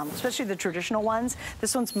you down, especially the traditional ones.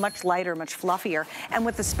 This one's much lighter, much fluffier. And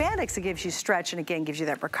with the spandex, it gives you stretch and again, gives you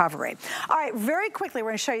that recovery. All right, very quickly, we're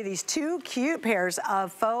gonna show you these 2 cute pairs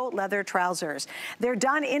of faux leather trousers. They're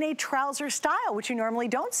done in a trouser style, which you normally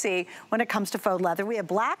don't see when it comes to faux leather. We have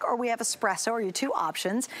black or we have espresso are your two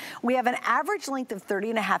options. We have an average length of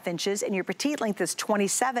 30.5 inches and your petite length is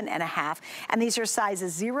 27.5. And these are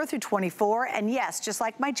sizes 0 through 24. And yes, just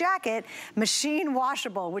like my jacket, machine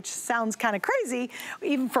washable, which sounds kind of crazy,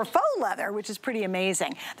 even for faux leather, which is pretty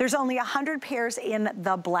amazing. There's only 100 pairs in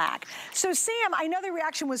the black. So Sam, I know the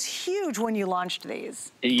reaction was huge when you launched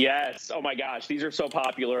these. Yes, oh my gosh, these are so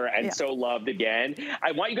popular and so loved again.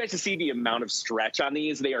 I want you guys to see the amount of stretch on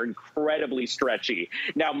these. They are incredibly stretchy.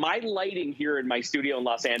 Now, my lighting here in my studio in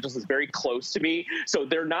Los Angeles is very close to me, so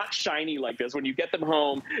they're not shiny like this. When you get them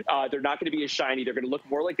home, they're not going to be as shiny. They're going to look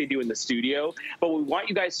more like they do in the studio. But what we want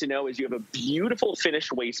you guys to know is you have a beautiful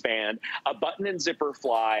finished waistband, a button and zipper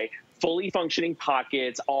fly, fully functioning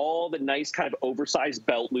pockets, all the nice kind of oversized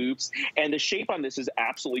belt loops, and the shape on this is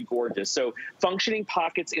absolutely gorgeous. So functioning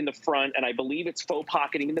pockets in the front, and I believe it's faux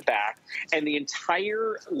pocketing in the back, and the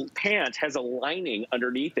entire pant has a lining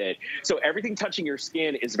underneath it. So everything touching your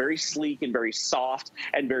skin is very sleek and very soft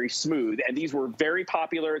and very smooth. And these were very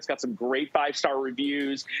popular. It's got some great 5-star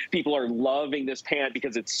reviews. People are loving this pant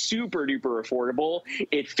because it's super duper affordable.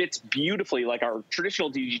 It fits beautifully like our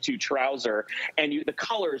traditional DG2 trouser, and the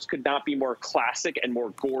colors could not be more classic and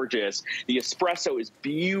more gorgeous. The espresso is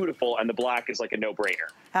beautiful and the black is like a no-brainer.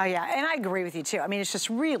 Oh yeah, and I agree with you too. I mean, it's just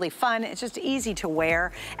really fun. It's just easy to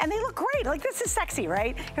wear and they look great. Like this is sexy,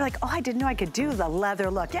 right? You're like, oh, I didn't know I could do the leather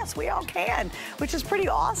look. Yes, we all can, which is pretty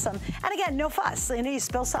awesome. And again, no fuss. You know, you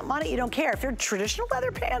spill something on it, you don't care. If you're traditional leather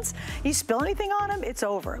pants, you spill anything on them, it's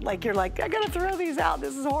over. Like you're like, I gotta throw these out.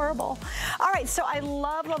 This is horrible. All right, so I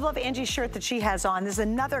love, love, love Angie's shirt that she has on. This is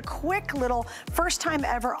another quick little first time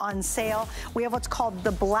ever on sale. We have what's called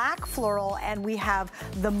the black floral and we have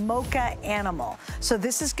the mocha animal. So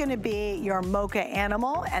this is gonna be your mocha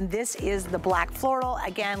animal and this is the black floral.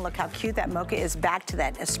 Again, look how cute that mocha is back to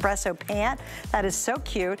that espresso pant. That is so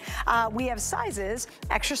cute. We have sizes,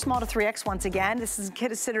 extra small to 3X once again. This is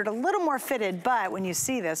considered a little more fitted, but when you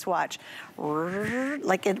see this, watch,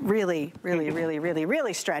 like it really, really, really, really,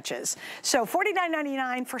 really stretches. So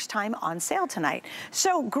 $49.99, first time on sale tonight.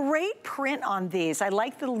 So great print on these. I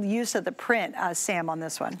like the use of the print, Sam, on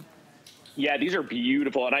this one. Yeah, these are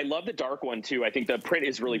beautiful. And I love the dark one too. I think the print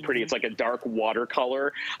is really pretty. It's like a dark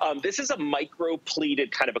watercolor. This is a micro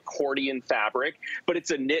pleated kind of accordion fabric, but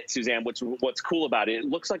it's a knit, Suzanne. What's cool about it, it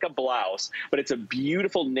looks like a blouse, but it's a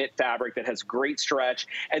beautiful knit fabric that has great stretch.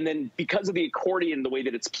 And then because of the accordion, the way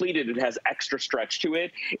that it's pleated, it has extra stretch to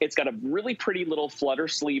it. It's got a really pretty little flutter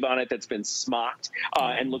sleeve on it that's been smocked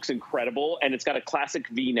and looks incredible. And it's got a classic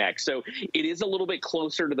V-neck. So it is a little bit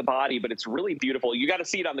closer to the body, but it's really beautiful. You got to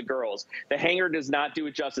see it on the girls. The hanger does not do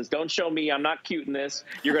it justice. Don't show me. I'm not cute in this.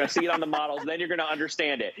 You're going to see it on the models. Then you're going to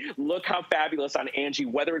understand it. Look how fabulous on Angie,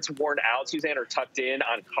 whether it's worn out, Suzanne, or tucked in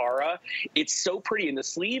on Cara. It's so pretty. And the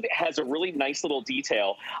sleeve has a really nice little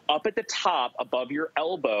detail. Up at the top, above your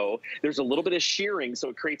elbow, there's a little bit of shearing, so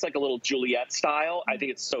it creates like a little Juliet style. I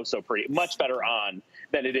think it's so, so pretty. Much better on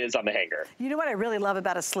than it is on the hanger. You know what I really love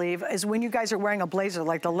about a sleeve is when you guys are wearing a blazer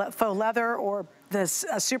like the faux leather or this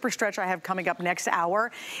super stretch I have coming up next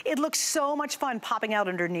hour, it looks so much fun popping out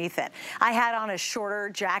underneath it. I had on a shorter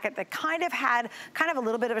jacket that kind of had a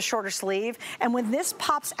little bit of a shorter sleeve, and when this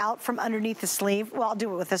pops out from underneath the sleeve, well, I'll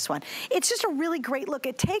do it with this one. It's just a really great look.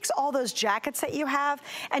 It takes all those jackets that you have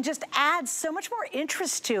and just adds so much more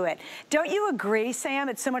interest to it. Don't you agree, Sam?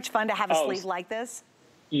 It's so much fun to have a sleeve like this.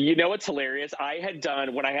 You know what's hilarious? I had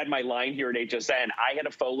done, when I had my line here at HSN, I had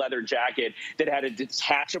a faux leather jacket that had a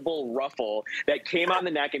detachable ruffle that came on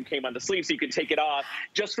the neck and came on the sleeve, so you could take it off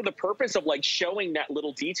just for the purpose of like showing that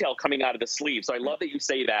little detail coming out of the sleeve. So I love that you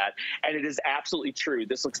say that, and it is absolutely true.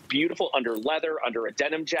 This looks beautiful under leather, under a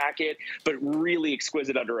denim jacket, but really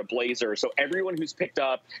exquisite under a blazer. So everyone who's picked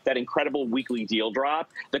up that incredible weekly deal drop,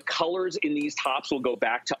 the colors in these tops will go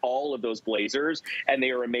back to all of those blazers, and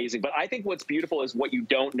they are amazing. But I think what's beautiful is what you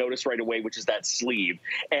don't notice right away, which is that sleeve.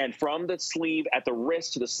 And from the sleeve at the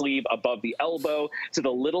wrist to the sleeve above the elbow to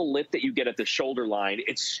the little lip that you get at the shoulder line,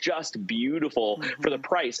 it's just beautiful for the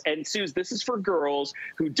price. And Suze, this is for girls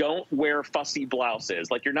who don't wear fussy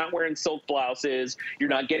blouses. Like, you're not wearing silk blouses, you're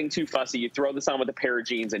not getting too fussy. You throw this on with a pair of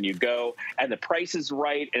jeans and you go, and the price is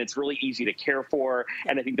right, and it's really easy to care for,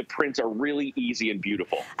 and I think the prints are really easy and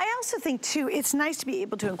beautiful. I also think too, it's nice to be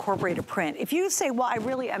able to incorporate a print. If you say, well, I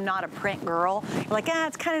really am not a print girl, you're like,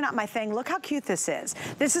 that's kind of not my thing. Look how cute this is.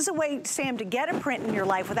 This is a way, Sam, to get a print in your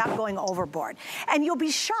life without going overboard. And you'll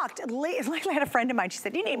be shocked. Like I had a friend of mine, she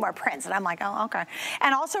said, you need more prints. And I'm like, oh, okay.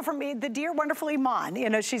 And also from me, the dear, wonderful Iman, you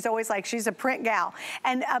know, she's always like, she's a print gal.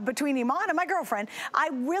 And between Iman and my girlfriend, I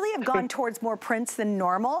really have gone towards more prints than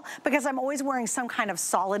normal because I'm always wearing some kind of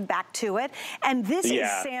solid back to it. And this is,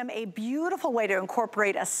 Sam, a beautiful way to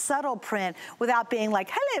incorporate a subtle print without being like,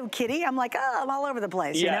 hello, kitty. I'm like, oh, I'm all over the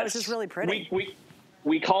place. You know, it's just really pretty.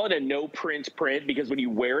 We call it a no print print because when you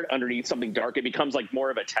wear it underneath something dark, it becomes like more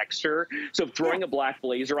of a texture. So throwing a black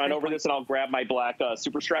blazer on over this, and I'll grab my black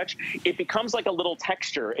super stretch, it becomes like a little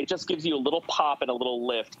texture. It just gives you a little pop and a little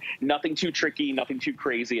lift. Nothing too tricky, nothing too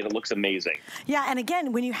crazy, and it looks amazing. Yeah, and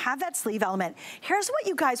again, when you have that sleeve element, here's what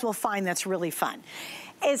you guys will find that's really fun.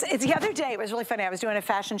 It's the other day, it was really funny. I was doing a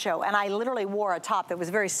fashion show, and I literally wore a top that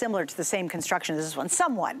was very similar to the same construction as this one,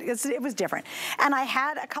 somewhat. It was different. And I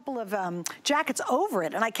had a couple of jackets over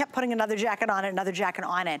it, and I kept putting another jacket on it, another jacket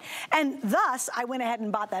on it. And thus, I went ahead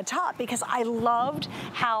and bought that top because I loved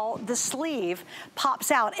how the sleeve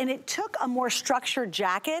pops out. And it took a more structured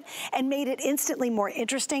jacket and made it instantly more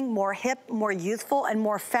interesting, more hip, more youthful, and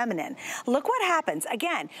more feminine. Look what happens.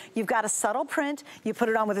 Again, you've got a subtle print. You put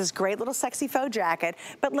it on with this great little sexy faux jacket.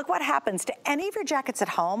 But look what happens to any of your jackets at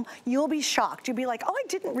home. You'll be shocked. You'll be like, oh, I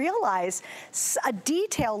didn't realize a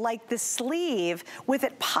detail like the sleeve with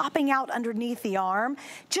it popping out underneath the arm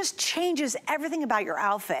just changes everything about your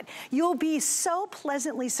outfit. You'll be so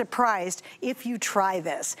pleasantly surprised if you try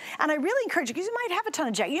this. And I really encourage you, because you might have a ton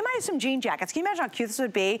of jackets. You might have some jean jackets. Can you imagine how cute this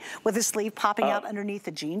would be with the sleeve popping out underneath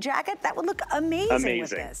the jean jacket? That would look amazing with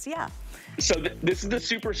this. Yeah. So this is the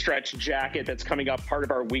super stretch jacket that's coming up, part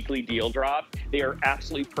of our weekly deal drop. They are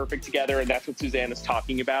absolutely perfect together, and that's what Suzanne is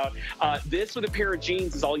talking about. This with a pair of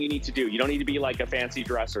jeans is all you need to do. You don't need to be like a fancy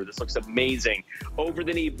dresser. This looks amazing. Over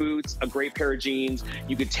the knee boots, a great pair of jeans.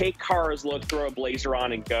 You could take Kara's look, throw a blazer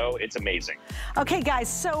on, and go. It's amazing. Okay, guys,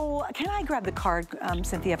 so can I grab the card,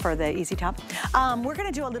 Cynthia, for the Easy Top? We're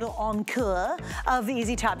going to do a little encore of the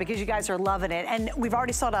Easy Top because you guys are loving it, and we've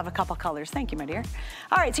already sold out of a couple colors. Thank you, my dear.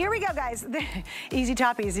 All right, so here we go, guys. Easy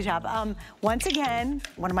Top, Easy Top. Once again,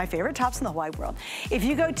 one of my favorite tops in the wide world. If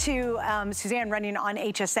you go to Suzanne running on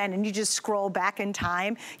HSN and you just scroll back in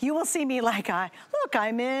time, you will see me like, look,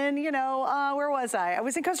 I'm in, you know, where was I? I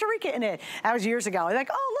was in Costa Rica in it. That was years ago. Like,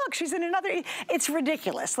 oh, look, she's in another. It's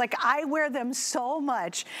ridiculous. Like, I wear them so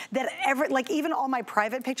much that like even all my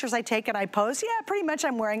private pictures I take and I post, yeah, pretty much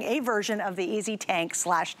I'm wearing a version of the Easy Tank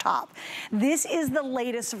 / top. This is the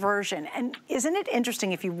latest version. And isn't it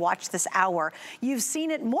interesting if you watch this hour, you've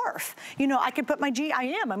seen it morph. You know, I could put my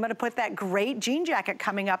I'm gonna put that great jean jacket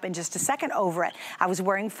coming up in just a second over it. I was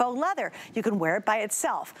wearing faux leather. You can wear it by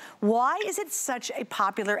itself. Why is it such a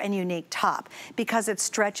popular and unique top? Because it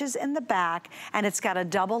stretches in the back and it's got a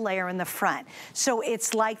double layer in the front. So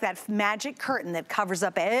it's like that magic curtain that covers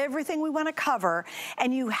up everything we wanna cover,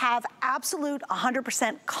 and you have absolute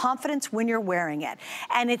 100% confidence when you're wearing it.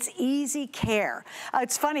 And it's easy care.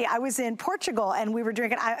 It's funny, I was in Portugal and we were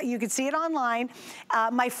drinking, you could see it online.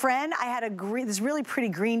 My friend, I had this really pretty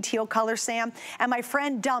green teal color, Sam, and my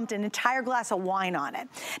friend dumped an entire glass of wine on it.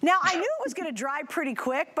 Now, I knew it was gonna dry pretty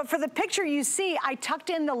quick, but for the picture you see, I tucked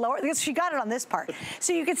in the lower, because she got it on this part.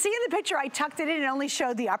 So you can see in the picture, I tucked it in and only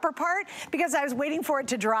showed the upper part because I was waiting for it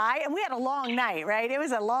to dry, and we had a long night, right? It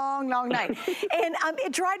was a long, long night. And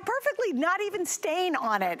it dried perfectly, not even stain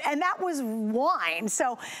on it, and that was wine.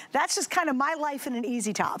 So that's just kind of my life in an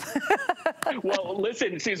Easy Top. Well,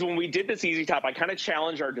 listen, Susan, when we did this Easy Top, I kind of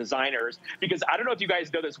challenged our designers because I don't know if you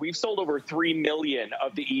guys know this, we've sold over 3 million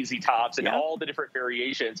of the Easy Tops and all the different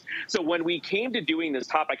variations. So when we came to doing this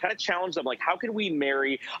top, I kind of challenged them, like, how can we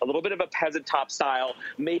marry a little bit of a peasant top style,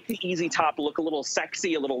 make the Easy Top look a little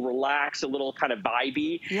sexy, a little relaxed, a little kind of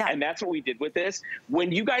vibey, and that's what we did with this.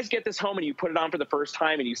 When you guys get this home and you put it on for the first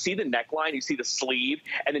time and you see the neckline, you see the sleeve,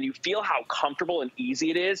 and then you feel how comfortable and easy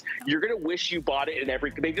it is, you're going to wish you bought it in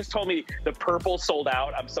every, they just told me the purple sold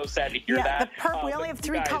out. I'm so sad to hear that. The purple, we only have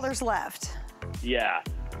 3 colors left. Yeah.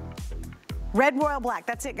 Red Royal Black,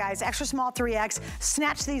 that's it, guys. Extra small 3X.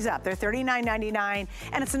 Snatch these up. They're $39.99.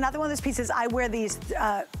 And it's another one of those pieces. I wear these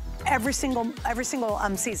every single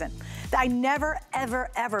season. I never,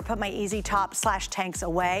 ever, ever put my Easy Top / tanks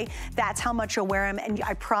away. That's how much you'll wear them, and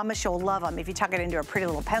I promise you'll love them. If you tuck it into a pretty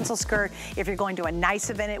little pencil skirt, if you're going to a nice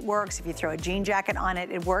event, it works. If you throw a jean jacket on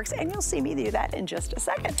it, it works, and you'll see me do that in just a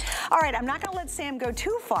second. All right, I'm not gonna let Sam go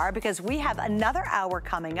too far because we have another hour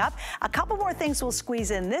coming up. A couple more things we'll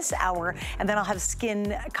squeeze in this hour, and then I'll have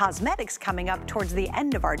skin cosmetics coming up towards the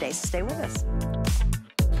end of our day, so stay with us.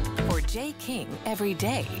 For Jay King, every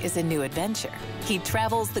day is a new adventure. He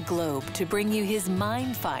travels the globe to bring you his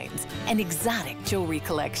mine finds and exotic jewelry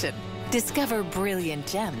collection. Discover brilliant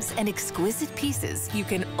gems and exquisite pieces you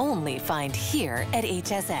can only find here at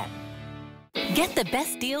HSN. Get the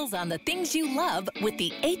best deals on the things you love with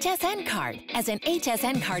the HSN card. As an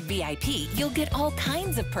HSN card VIP, you'll get all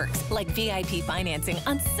kinds of perks like VIP financing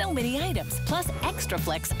on so many items, plus extra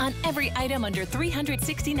flex on every item under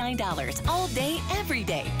 $369 all day, every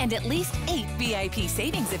day, and at least 8 VIP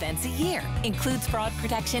savings events a year. Includes fraud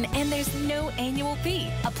protection and there's no annual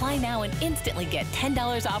fee. Apply now and instantly get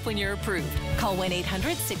 $10 off when you're approved. Call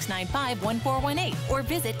 1-800-695-1418 or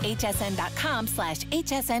visit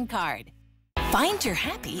hsn.com/HSN card. Find your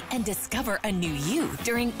happy and discover a new you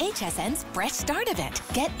during HSN's Fresh Start event.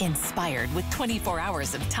 Get inspired with 24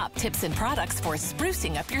 hours of top tips and products for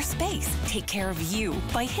sprucing up your space. Take care of you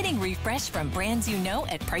by hitting refresh from brands you know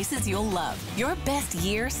at prices you'll love. Your best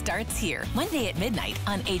year starts here. Monday at midnight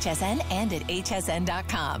on HSN and at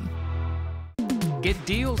hsn.com. Get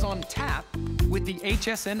deals on tap with the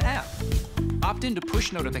HSN app. Opt into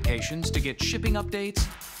push notifications to get shipping updates,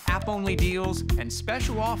 app-only deals, and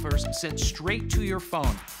special offers sent straight to your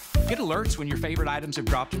phone. Get alerts when your favorite items have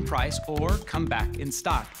dropped in price or come back in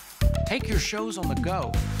stock. Take your shows on the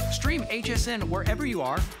go. Stream HSN wherever you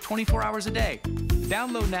are, 24 hours a day.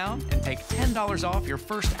 Download now and take $10 off your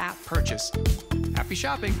first app purchase. Happy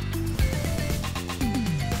shopping.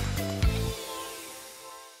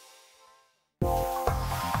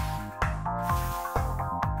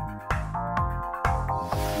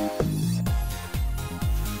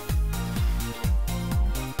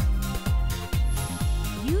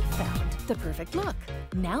 The perfect look.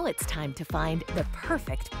 Now it's time to find the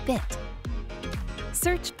perfect fit.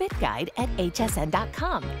 Search Fit Guide at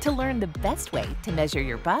hsn.com to learn the best way to measure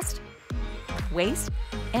your bust, waist,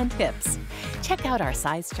 and hips. Check out our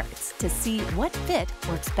size charts to see what fit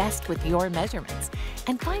works best with your measurements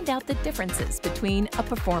and find out the differences between a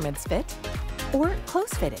performance fit or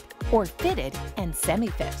close fitted or fitted and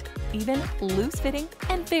semi-fit, even loose fitting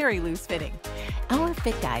and very loose fitting. Our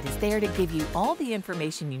Fit Guide is there to give you all the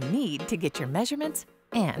information you need to get your measurements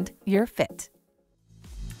and your fit.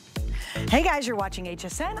 Hey guys, you're watching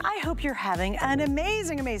HSN. I hope you're having an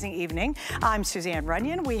amazing, amazing evening. I'm Suzanne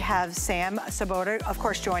Runyon. We have Sam Sabota, of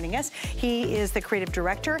course, joining us. He is the creative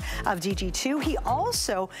director of DG2. He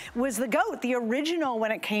also was the GOAT, the original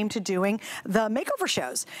when it came to doing the makeover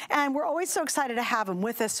shows. And we're always so excited to have him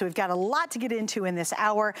with us. So we've got a lot to get into in this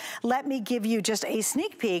hour. Let me give you just a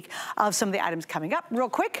sneak peek of some of the items coming up. Real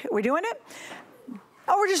quick, we're doing it.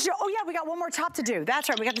 Oh, yeah, we got one more top to do. That's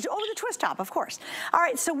right, we got the twist top, of course. All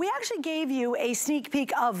right, so we actually gave you a sneak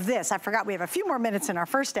peek of this. I forgot we have a few more minutes in our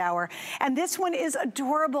first hour, and this one is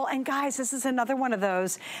adorable. And guys, this is another one of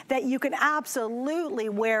those that you can absolutely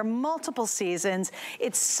wear multiple seasons.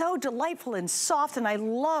 It's so delightful and soft, and I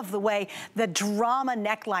love the way the drama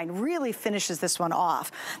neckline really finishes this one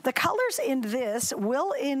off. The colors in this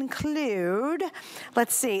will include,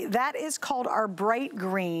 let's see, that is called our bright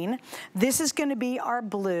green. This is gonna be our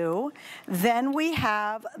blue, then we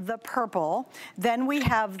have the purple, then we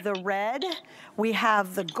have the red, we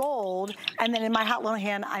have the gold, and then in my hot little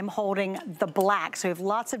hand, I'm holding the black. So we have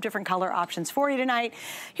lots of different color options for you tonight.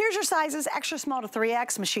 Here's your sizes, extra small to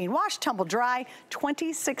 3X, machine wash, tumble dry,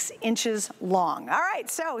 26 inches long. All right,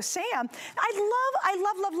 so Sam,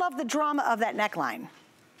 I love the drama of that neckline.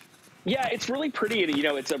 Yeah, it's really pretty. And, you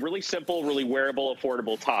know, it's a really simple, really wearable,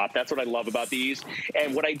 affordable top. That's what I love about these.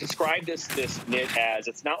 And what I describe this knit as,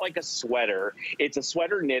 it's not like a sweater. It's a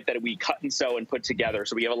sweater knit that we cut and sew and put together.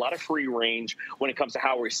 So we have a lot of free range when it comes to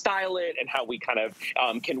how we style it and how we kind of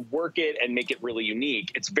can work it and make it really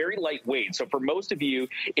unique. It's very lightweight. So for most of you,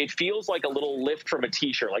 it feels like a little lift from a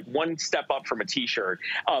t-shirt, like one step up from a t-shirt.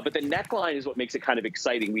 But the neckline is what makes it kind of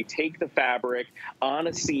exciting. We take the fabric on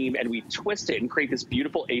a seam and we twist it and create this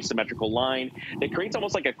beautiful asymmetrical line that creates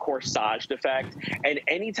almost like a corsaged effect. And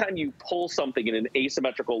anytime you pull something in an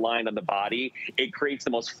asymmetrical line on the body, it creates the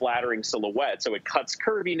most flattering silhouette. So it cuts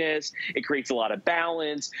curviness, it creates a lot of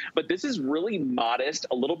balance, but this is really modest,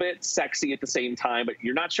 a little bit sexy at the same time, but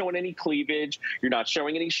you're not showing any cleavage, you're not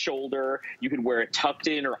showing any shoulder, you can wear it tucked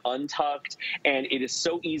in or untucked, and it is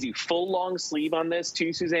so easy. Full long sleeve on this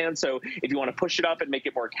too, Suzanne, so if you want to push it up and make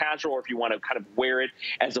it more casual, or if you want to kind of wear it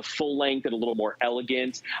as a full length and a little more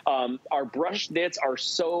elegant, our brush knits are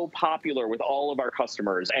so popular with all of our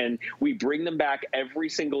customers, and we bring them back every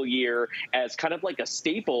single year as kind of like a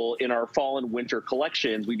staple in our fall and winter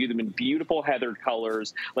collections. We do them in beautiful heathered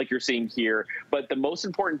colors like you're seeing here, but the most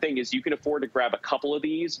important thing is you can afford to grab a couple of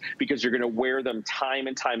these because you're going to wear them time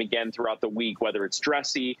and time again throughout the week, whether it's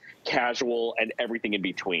dressy, casual, and everything in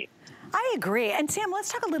between. I agree. And Sam,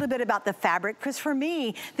 let's talk a little bit about the fabric, because for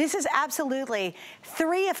me, this is absolutely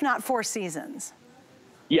 3, if not 4 seasons.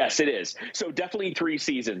 Yes, it is. So definitely 3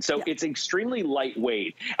 seasons. So it's extremely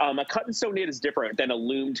lightweight. A cut and sew knit is different than a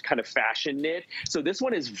loomed kind of fashion knit. So this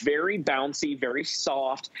one is very bouncy, very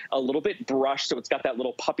soft, a little bit brushed. So it's got that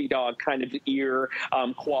little puppy dog kind of ear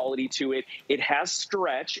quality to it. It has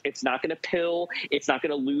stretch. It's not going to pill. It's not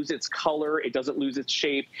going to lose its color. It doesn't lose its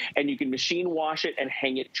shape. And you can machine wash it and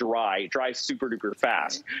hang it dry. It dries super duper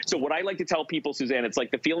fast. So what I like to tell people, Suzanne, it's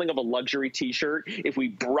like the feeling of a luxury t-shirt if we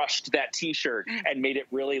brushed that t-shirt and made it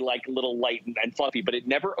really like a little light and fluffy, but it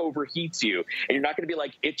never overheats you, and you're not going to be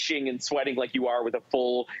like itching and sweating like you are with a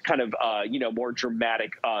full kind of you know, more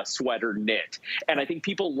dramatic sweater knit. And I think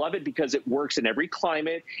people love it because it works in every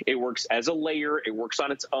climate. It works as a layer. It works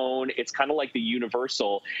on its own. It's kind of like the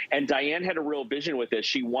universal. And Diane had a real vision with this.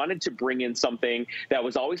 She wanted to bring in something that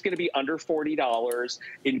was always going to be under $40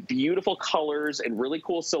 in beautiful colors and really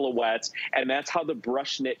cool silhouettes. And that's how the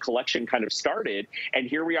brush knit collection kind of started. And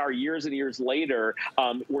here we are years and years later.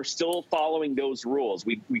 We're still following those rules.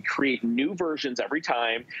 We create new versions every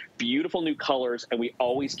time, beautiful new colors, and we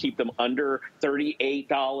always keep them under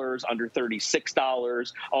 $38, under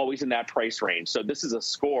 $36, always in that price range. So this is a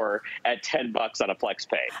score at $10 on a flex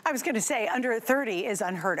pay. I was going to say under 30 is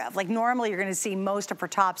unheard of. Like normally you're going to see most of her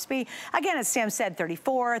tops be, again, as Sam said,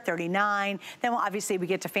 34, 39. Then obviously we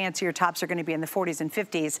get to fancier tops are going to be in the 40s and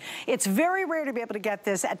 50s. It's very rare to be able to get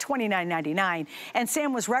this at $29.99. And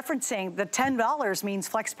Sam was referencing the $10 means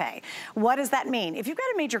flex pay. What does that mean? If you've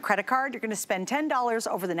got a major credit card, you're going to spend $10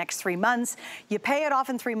 over the next 3 months. You pay it off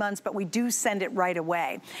in 3 months, but we do send it right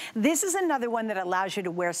away. This is another one that allows you to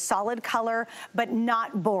wear solid color, but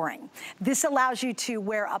not boring. This allows you to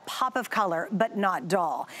wear a pop of color, but not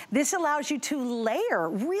dull. This allows you to layer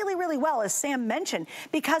really, really well, as Sam mentioned,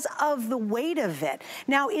 because of the weight of it.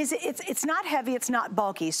 Now, it's not heavy, it's not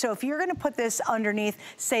bulky. So if you're going to put this underneath,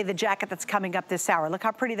 say, the jacket that's coming up this hour, look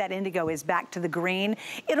how pretty that indigo is back to the green.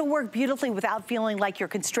 It'll work beautifully without feeling like you're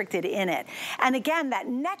constricted in it. And again, that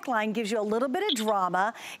neckline gives you a little bit of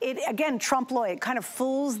drama. It, again, trompe l'oeil, it kind of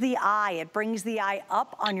fools the eye. It brings the eye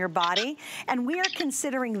up on your body. And we are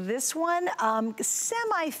considering this one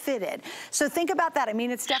semi-fitted. So think about that. I mean,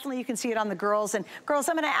 it's definitely, you can see it on the girls. And girls,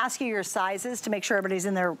 I'm gonna ask you your sizes to make sure everybody's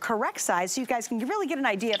in their correct size so you guys can really get an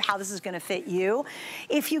idea of how this is gonna fit you.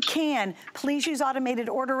 If you can, please use automated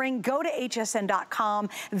ordering. Go to hsn.com.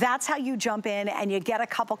 That's how you jump in and you get a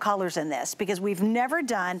couple colors in this, because we've never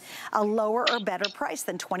done a lower or better price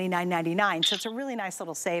than $29.99. So it's a really nice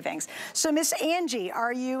little savings. So Miss Angie,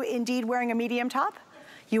 are you indeed wearing a medium top?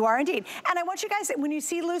 You are indeed. And I want you guys, when you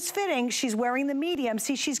see loose fitting, she's wearing the medium.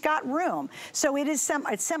 See, she's got room. So it is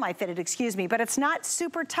it's semi-fitted, excuse me, but it's not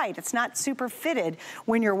super tight. It's not super fitted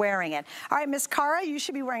when you're wearing it. All right, Miss Cara, you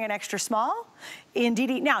should be wearing an extra small.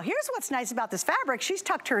 Indeed. Now, here's what's nice about this fabric. She's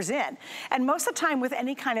tucked hers in. And most of the time with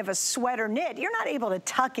any kind of a sweater knit, you're not able to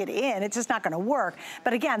tuck it in. It's just not going to work.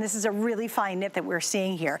 But again, this is a really fine knit that we're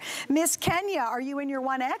seeing here. Miss Kenya, are you in your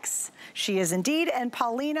 1X? She is indeed. And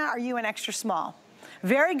Paulina, are you an extra small?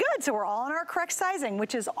 Very good, so we're all in our correct sizing,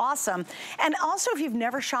 which is awesome. And also, if you've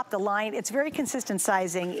never shopped the line, it's very consistent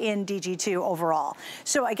sizing in DG2 overall.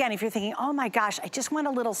 So again, if you're thinking, oh my gosh, I just want a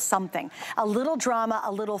little something, a little drama,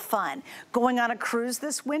 a little fun. Going on a cruise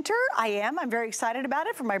this winter, I'm very excited about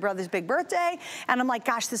it for my brother's big birthday. And I'm like,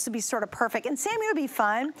 gosh, this would be sort of perfect. And Sammy would be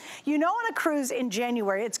fun. You know, on a cruise in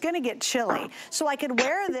January, it's gonna get chilly. So I could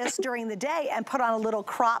wear this during the day and put on a little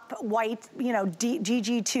crop white, you know,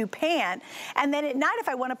 DG2 pant. And then at night, if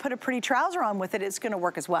I want to put a pretty trouser on with it, it's going to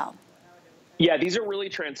work as well. Yeah, these are really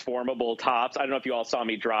transformable tops. I don't know if you all saw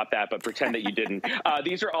me drop that, but pretend that you didn't.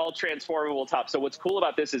 These are all transformable tops. So what's cool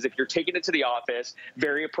about this is if you're taking it to the office,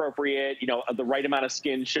 very appropriate, you know, the right amount of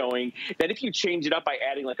skin showing. Then if you change it up by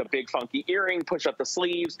adding like a big funky earring, push up the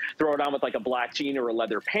sleeves, throw it on with like a black jean or a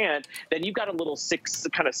leather pant, then you've got a little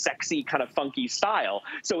kind of sexy, kind of funky style.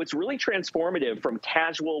 So it's really transformative from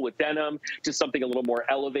casual with denim to something a little more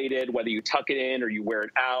elevated, whether you tuck it in or you wear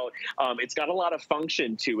it out. It's got a lot of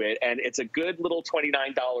function to it, and it's a good little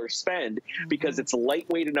 $29 spend because it's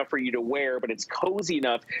lightweight enough for you to wear, but it's cozy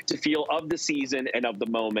enough to feel of the season and of the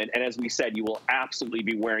moment. And as we said, you will absolutely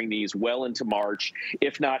be wearing these well into March,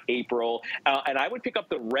 if not April. And I would pick up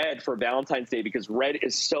the red for Valentine's Day because red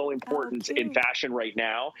is so important in fashion right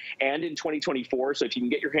now and in 2024. So if you can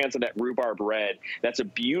get your hands on that rhubarb red, that's a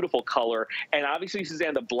beautiful color. And obviously,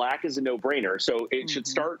 Suzanne, the black is a no-brainer. So it should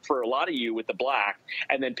start for a lot of you with the black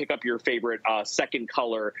and then pick up your favorite second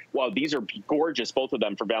color. Wow, these are gorgeous, both of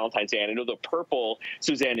them, for Valentine's Day. And I know the purple,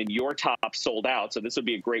 Suzanne, in your top sold out, so this would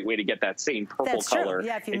be a great way to get that same purple color.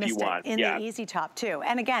 Yeah, if you missed it, in the easy top too.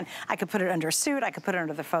 And again, I could put it under a suit, I could put it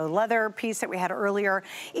under the faux leather piece that we had earlier.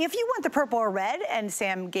 If you want the purple or red, and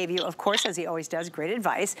Sam gave you, of course, as he always does, great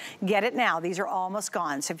advice, get it now. These are almost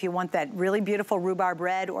gone. So if you want that really beautiful rhubarb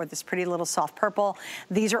red or this pretty little soft purple,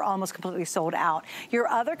 these are almost completely sold out. Your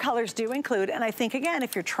other colors do include, and I think again,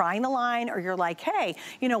 if you're trying the line or you're like, hey,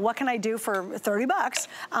 you know, what can I do for 30 bucks?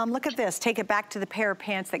 Look at this, take it back to the pair of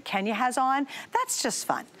pants that Kenya has on. That's just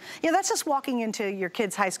fun. You know, that's just walking into your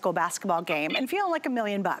kid's high school basketball game and feeling like $1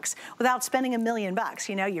 million without spending $1 million.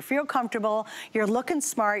 You know, you feel comfortable, you're looking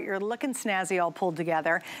smart, you're looking snazzy all pulled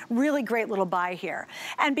together. Really great little buy here.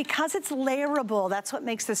 And because it's layerable, that's what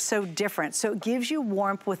makes this so different. So it gives you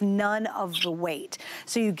warmth with none of the weight.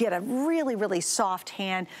 So you get a really, really soft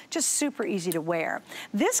hand, just super easy to wear.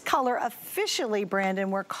 This color officially,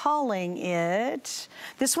 Brandon, we're calling it,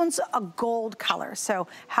 this one's a gold color. So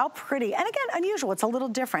how pretty. And again, unusual, it's a little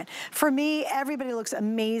different. For me, everybody looks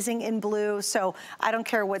amazing in blue. So I don't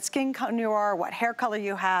care what skin color you are, what hair color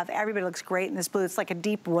you have, everybody looks great in this blue. It's like a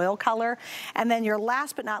deep royal color. And then your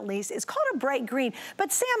last but not least is called a bright green.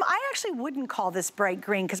 But Sam, I actually wouldn't call this bright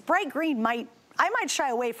green because bright green I might shy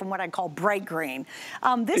away from what I call bright green.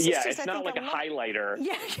 This is just, it's not like a highlighter.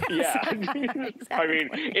 Yeah. Exactly. I mean,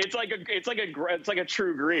 it's like a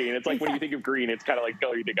true green. It's like when you think of green, it's kind of like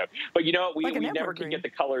color you think of. But you know, we never can get the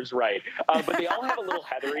colors right. But they all have a little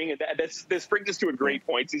heathering, and this brings us to a great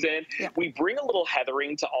point, Suzanne. Yeah. We bring a little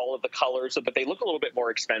heathering to all of the colors, but they look a little bit more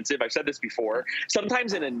expensive. I've said this before.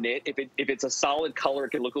 Sometimes in a knit, if it's a solid color,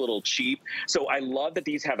 it can look a little cheap. So I love that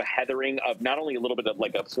these have a heathering of not only a little bit of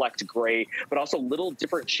like a flecked gray, but also little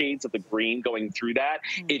different shades of the green going through that.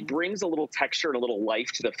 It brings a little texture and a little life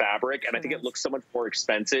to the fabric, and I think it looks so much more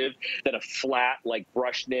expensive than a flat like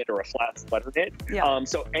brush knit or a flat sweater knit. Yeah.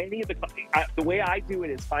 So any of the way I do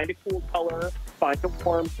it is find a cool color, find a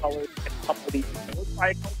warm color, and couple of these. Try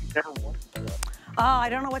a color you've never worn before. Oh, I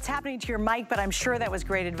don't know what's happening to your mic, but I'm sure that was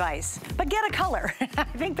great advice. But get a color. I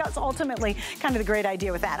think that's ultimately kind of the great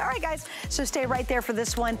idea with that. All right, guys, so stay right there for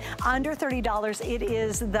this one. Under $30, it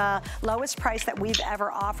is the lowest price that we've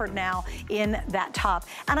ever offered now in that top.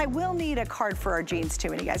 And I will need a card for our jeans, too,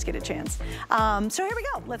 when you guys get a chance. So here we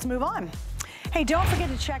go. Let's move on. Hey, don't forget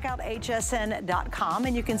to check out hsn.com,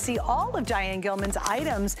 and you can see all of Diane Gilman's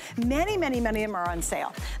items. Many, many, many of them are on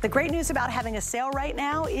sale. The great news about having a sale right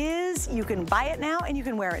now is you can buy it now and you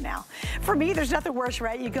can wear it now. For me, there's nothing worse,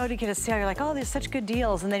 right? You go to get a sale, you're like, oh, there's such good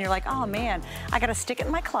deals, and then you're like, oh man, I gotta stick it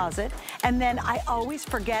in my closet, and then I always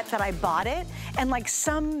forget that I bought it, and like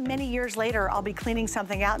many years later, I'll be cleaning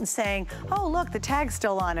something out and saying, oh, look, the tag's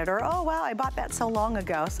still on it, or oh, wow, I bought that so long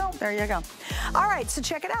ago. So there you go. All right, so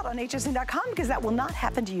check it out on hsn.com, because that will not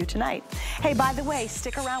happen to you tonight. Hey, by the way,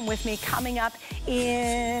 stick around with me. Coming up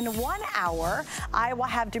in 1 hour, I will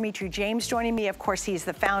have Dimitri James joining me. Of course, he's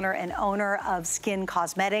the founder and owner of Skin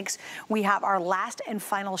Cosmetics. We have our last and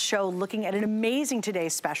final show looking at an amazing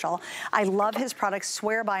Today's Special. I love his products,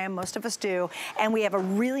 swear by him, most of us do. And we have a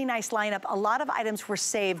really nice lineup. A lot of items were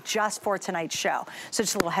saved just for tonight's show. So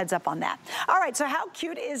just a little heads up on that. All right, so how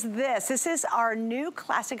cute is this? This is our new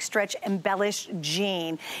classic stretch embellished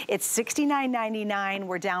jean. It's $69.99.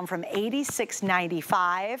 We're down from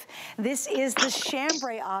 $86.95. This is the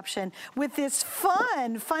chambray option with this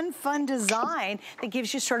fun design that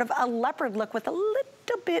gives you sort of a leopard look with a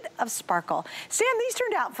little bit of sparkle. Sam, these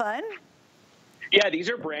turned out fun. Yeah, these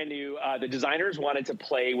are brand new. The designers wanted to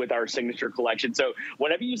play with our signature collection. So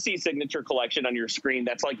whenever you see signature collection on your screen,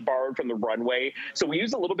 that's like borrowed from the runway. So we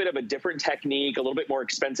used a little bit of a different technique, a little bit more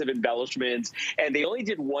expensive embellishments, and they only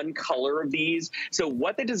did one color of these. So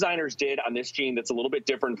what the designers did on this jean that's a little bit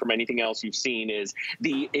different from anything else you've seen is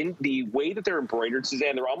the way that they're embroidered,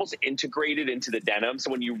 Suzanne, they're almost integrated into the denim.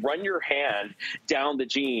 So when you run your hand down the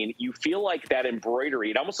jean, you feel like that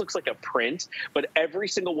embroidery. It almost looks like a print, but every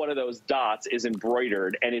single one of those dots is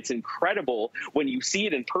embroidered, and it's incredible when you see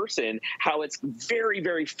it in person how it's very,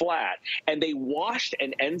 very flat. And they washed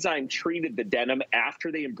and enzyme treated the denim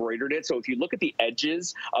after they embroidered it. So if you look at the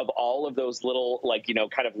edges of all of those little, like, you know,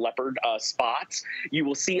 kind of leopard spots, you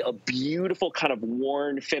will see a beautiful kind of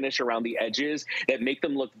worn finish around the edges that make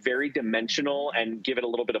them look very dimensional and give it a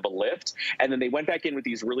little bit of a lift. And then they went back in with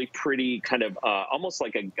these really pretty kind of almost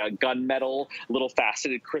like a gunmetal little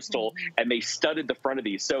faceted crystal, and they studded the front of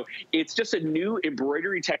these. So it's just a new new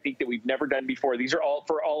embroidery technique that we've never done before. These are all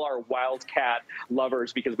for all our wildcat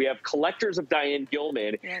lovers, because we have collectors of Diane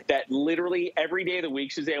Gilman that literally every day of the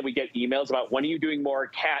week, Suzanne, we get emails about, when are you doing more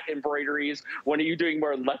cat embroideries? When are you doing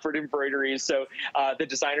more leopard embroideries? So the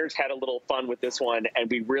designers had a little fun with this one, and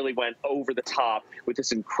we really went over the top with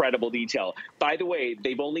this incredible detail. By the way,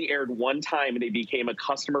 they've only aired one time and they became a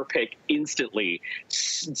customer pick instantly.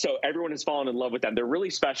 So everyone has fallen in love with them. They're really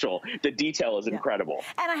special. The detail is incredible.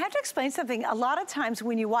 And I have to explain something. A lot of times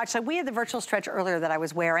when you watch, like we had the virtual stretch earlier that I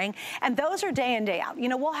was wearing, and those are day in, day out. You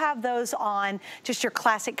know, we'll have those on just your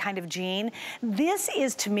classic kind of jean. This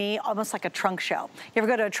is, to me, almost like a trunk show. You ever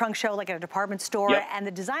go to a trunk show like at a department store, and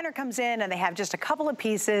the designer comes in and they have just a couple of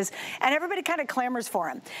pieces and everybody kind of clamors for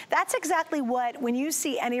him. That's exactly what, when you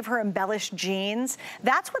see any of her embellished jeans,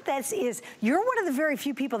 that's what this is. You're one of the very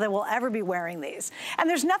few people that will ever be wearing these. And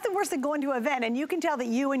there's nothing worse than going to an event and you can tell that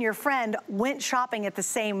you and your friend went shopping at the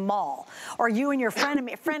same mall, or you and your friend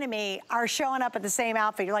of me are showing up at the same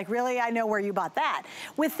outfit. You're like, really? I know where you bought that.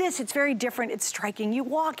 With this, it's very different. It's striking. You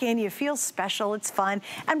walk in, you feel special. It's fun.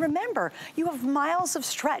 And remember, you have miles of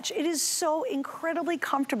stretch. It is so incredibly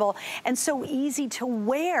comfortable and so easy to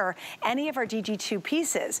wear any of our DG2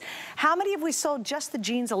 pieces. How many have we sold just the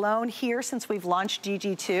jeans alone here since we've launched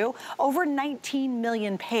DG2? Over 19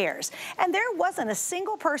 million pairs. And there wasn't a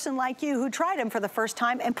single person like you who tried them for the first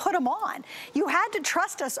time and put them on. You had to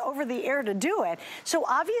trust us over the air to do it. So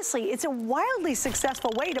obviously it's a wildly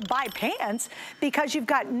successful way to buy pants because you've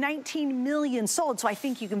got 19 million sold. So I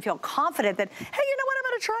think you can feel confident that, hey, you know what,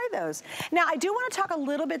 I'm gonna try those. Now I do want to talk a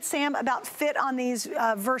little bit, Sam, about fit on these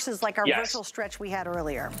versus like our virtual stretch we had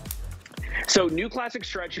earlier. So new classic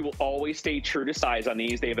stretch, you will always stay true to size on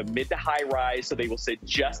these. They have a mid to high rise, so they will sit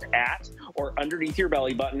just at or underneath your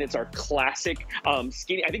belly button. It's our classic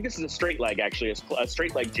skinny. I think this is a straight leg, actually, a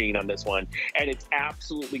straight leg jean on this one. And it's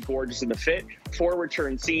absolutely gorgeous in the fit. Forward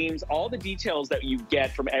turn seams, all the details that you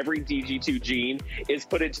get from every DG2 jean is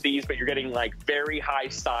put into these, but you're getting like very high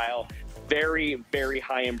style, very, very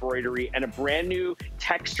high embroidery, and a brand new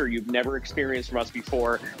texture you've never experienced from us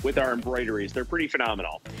before with our embroideries. They're pretty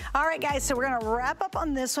phenomenal. All right, guys, so we're gonna wrap up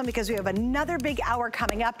on this one because we have another big hour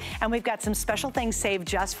coming up, and we've got some special things saved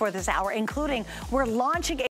just for this hour, including we're launching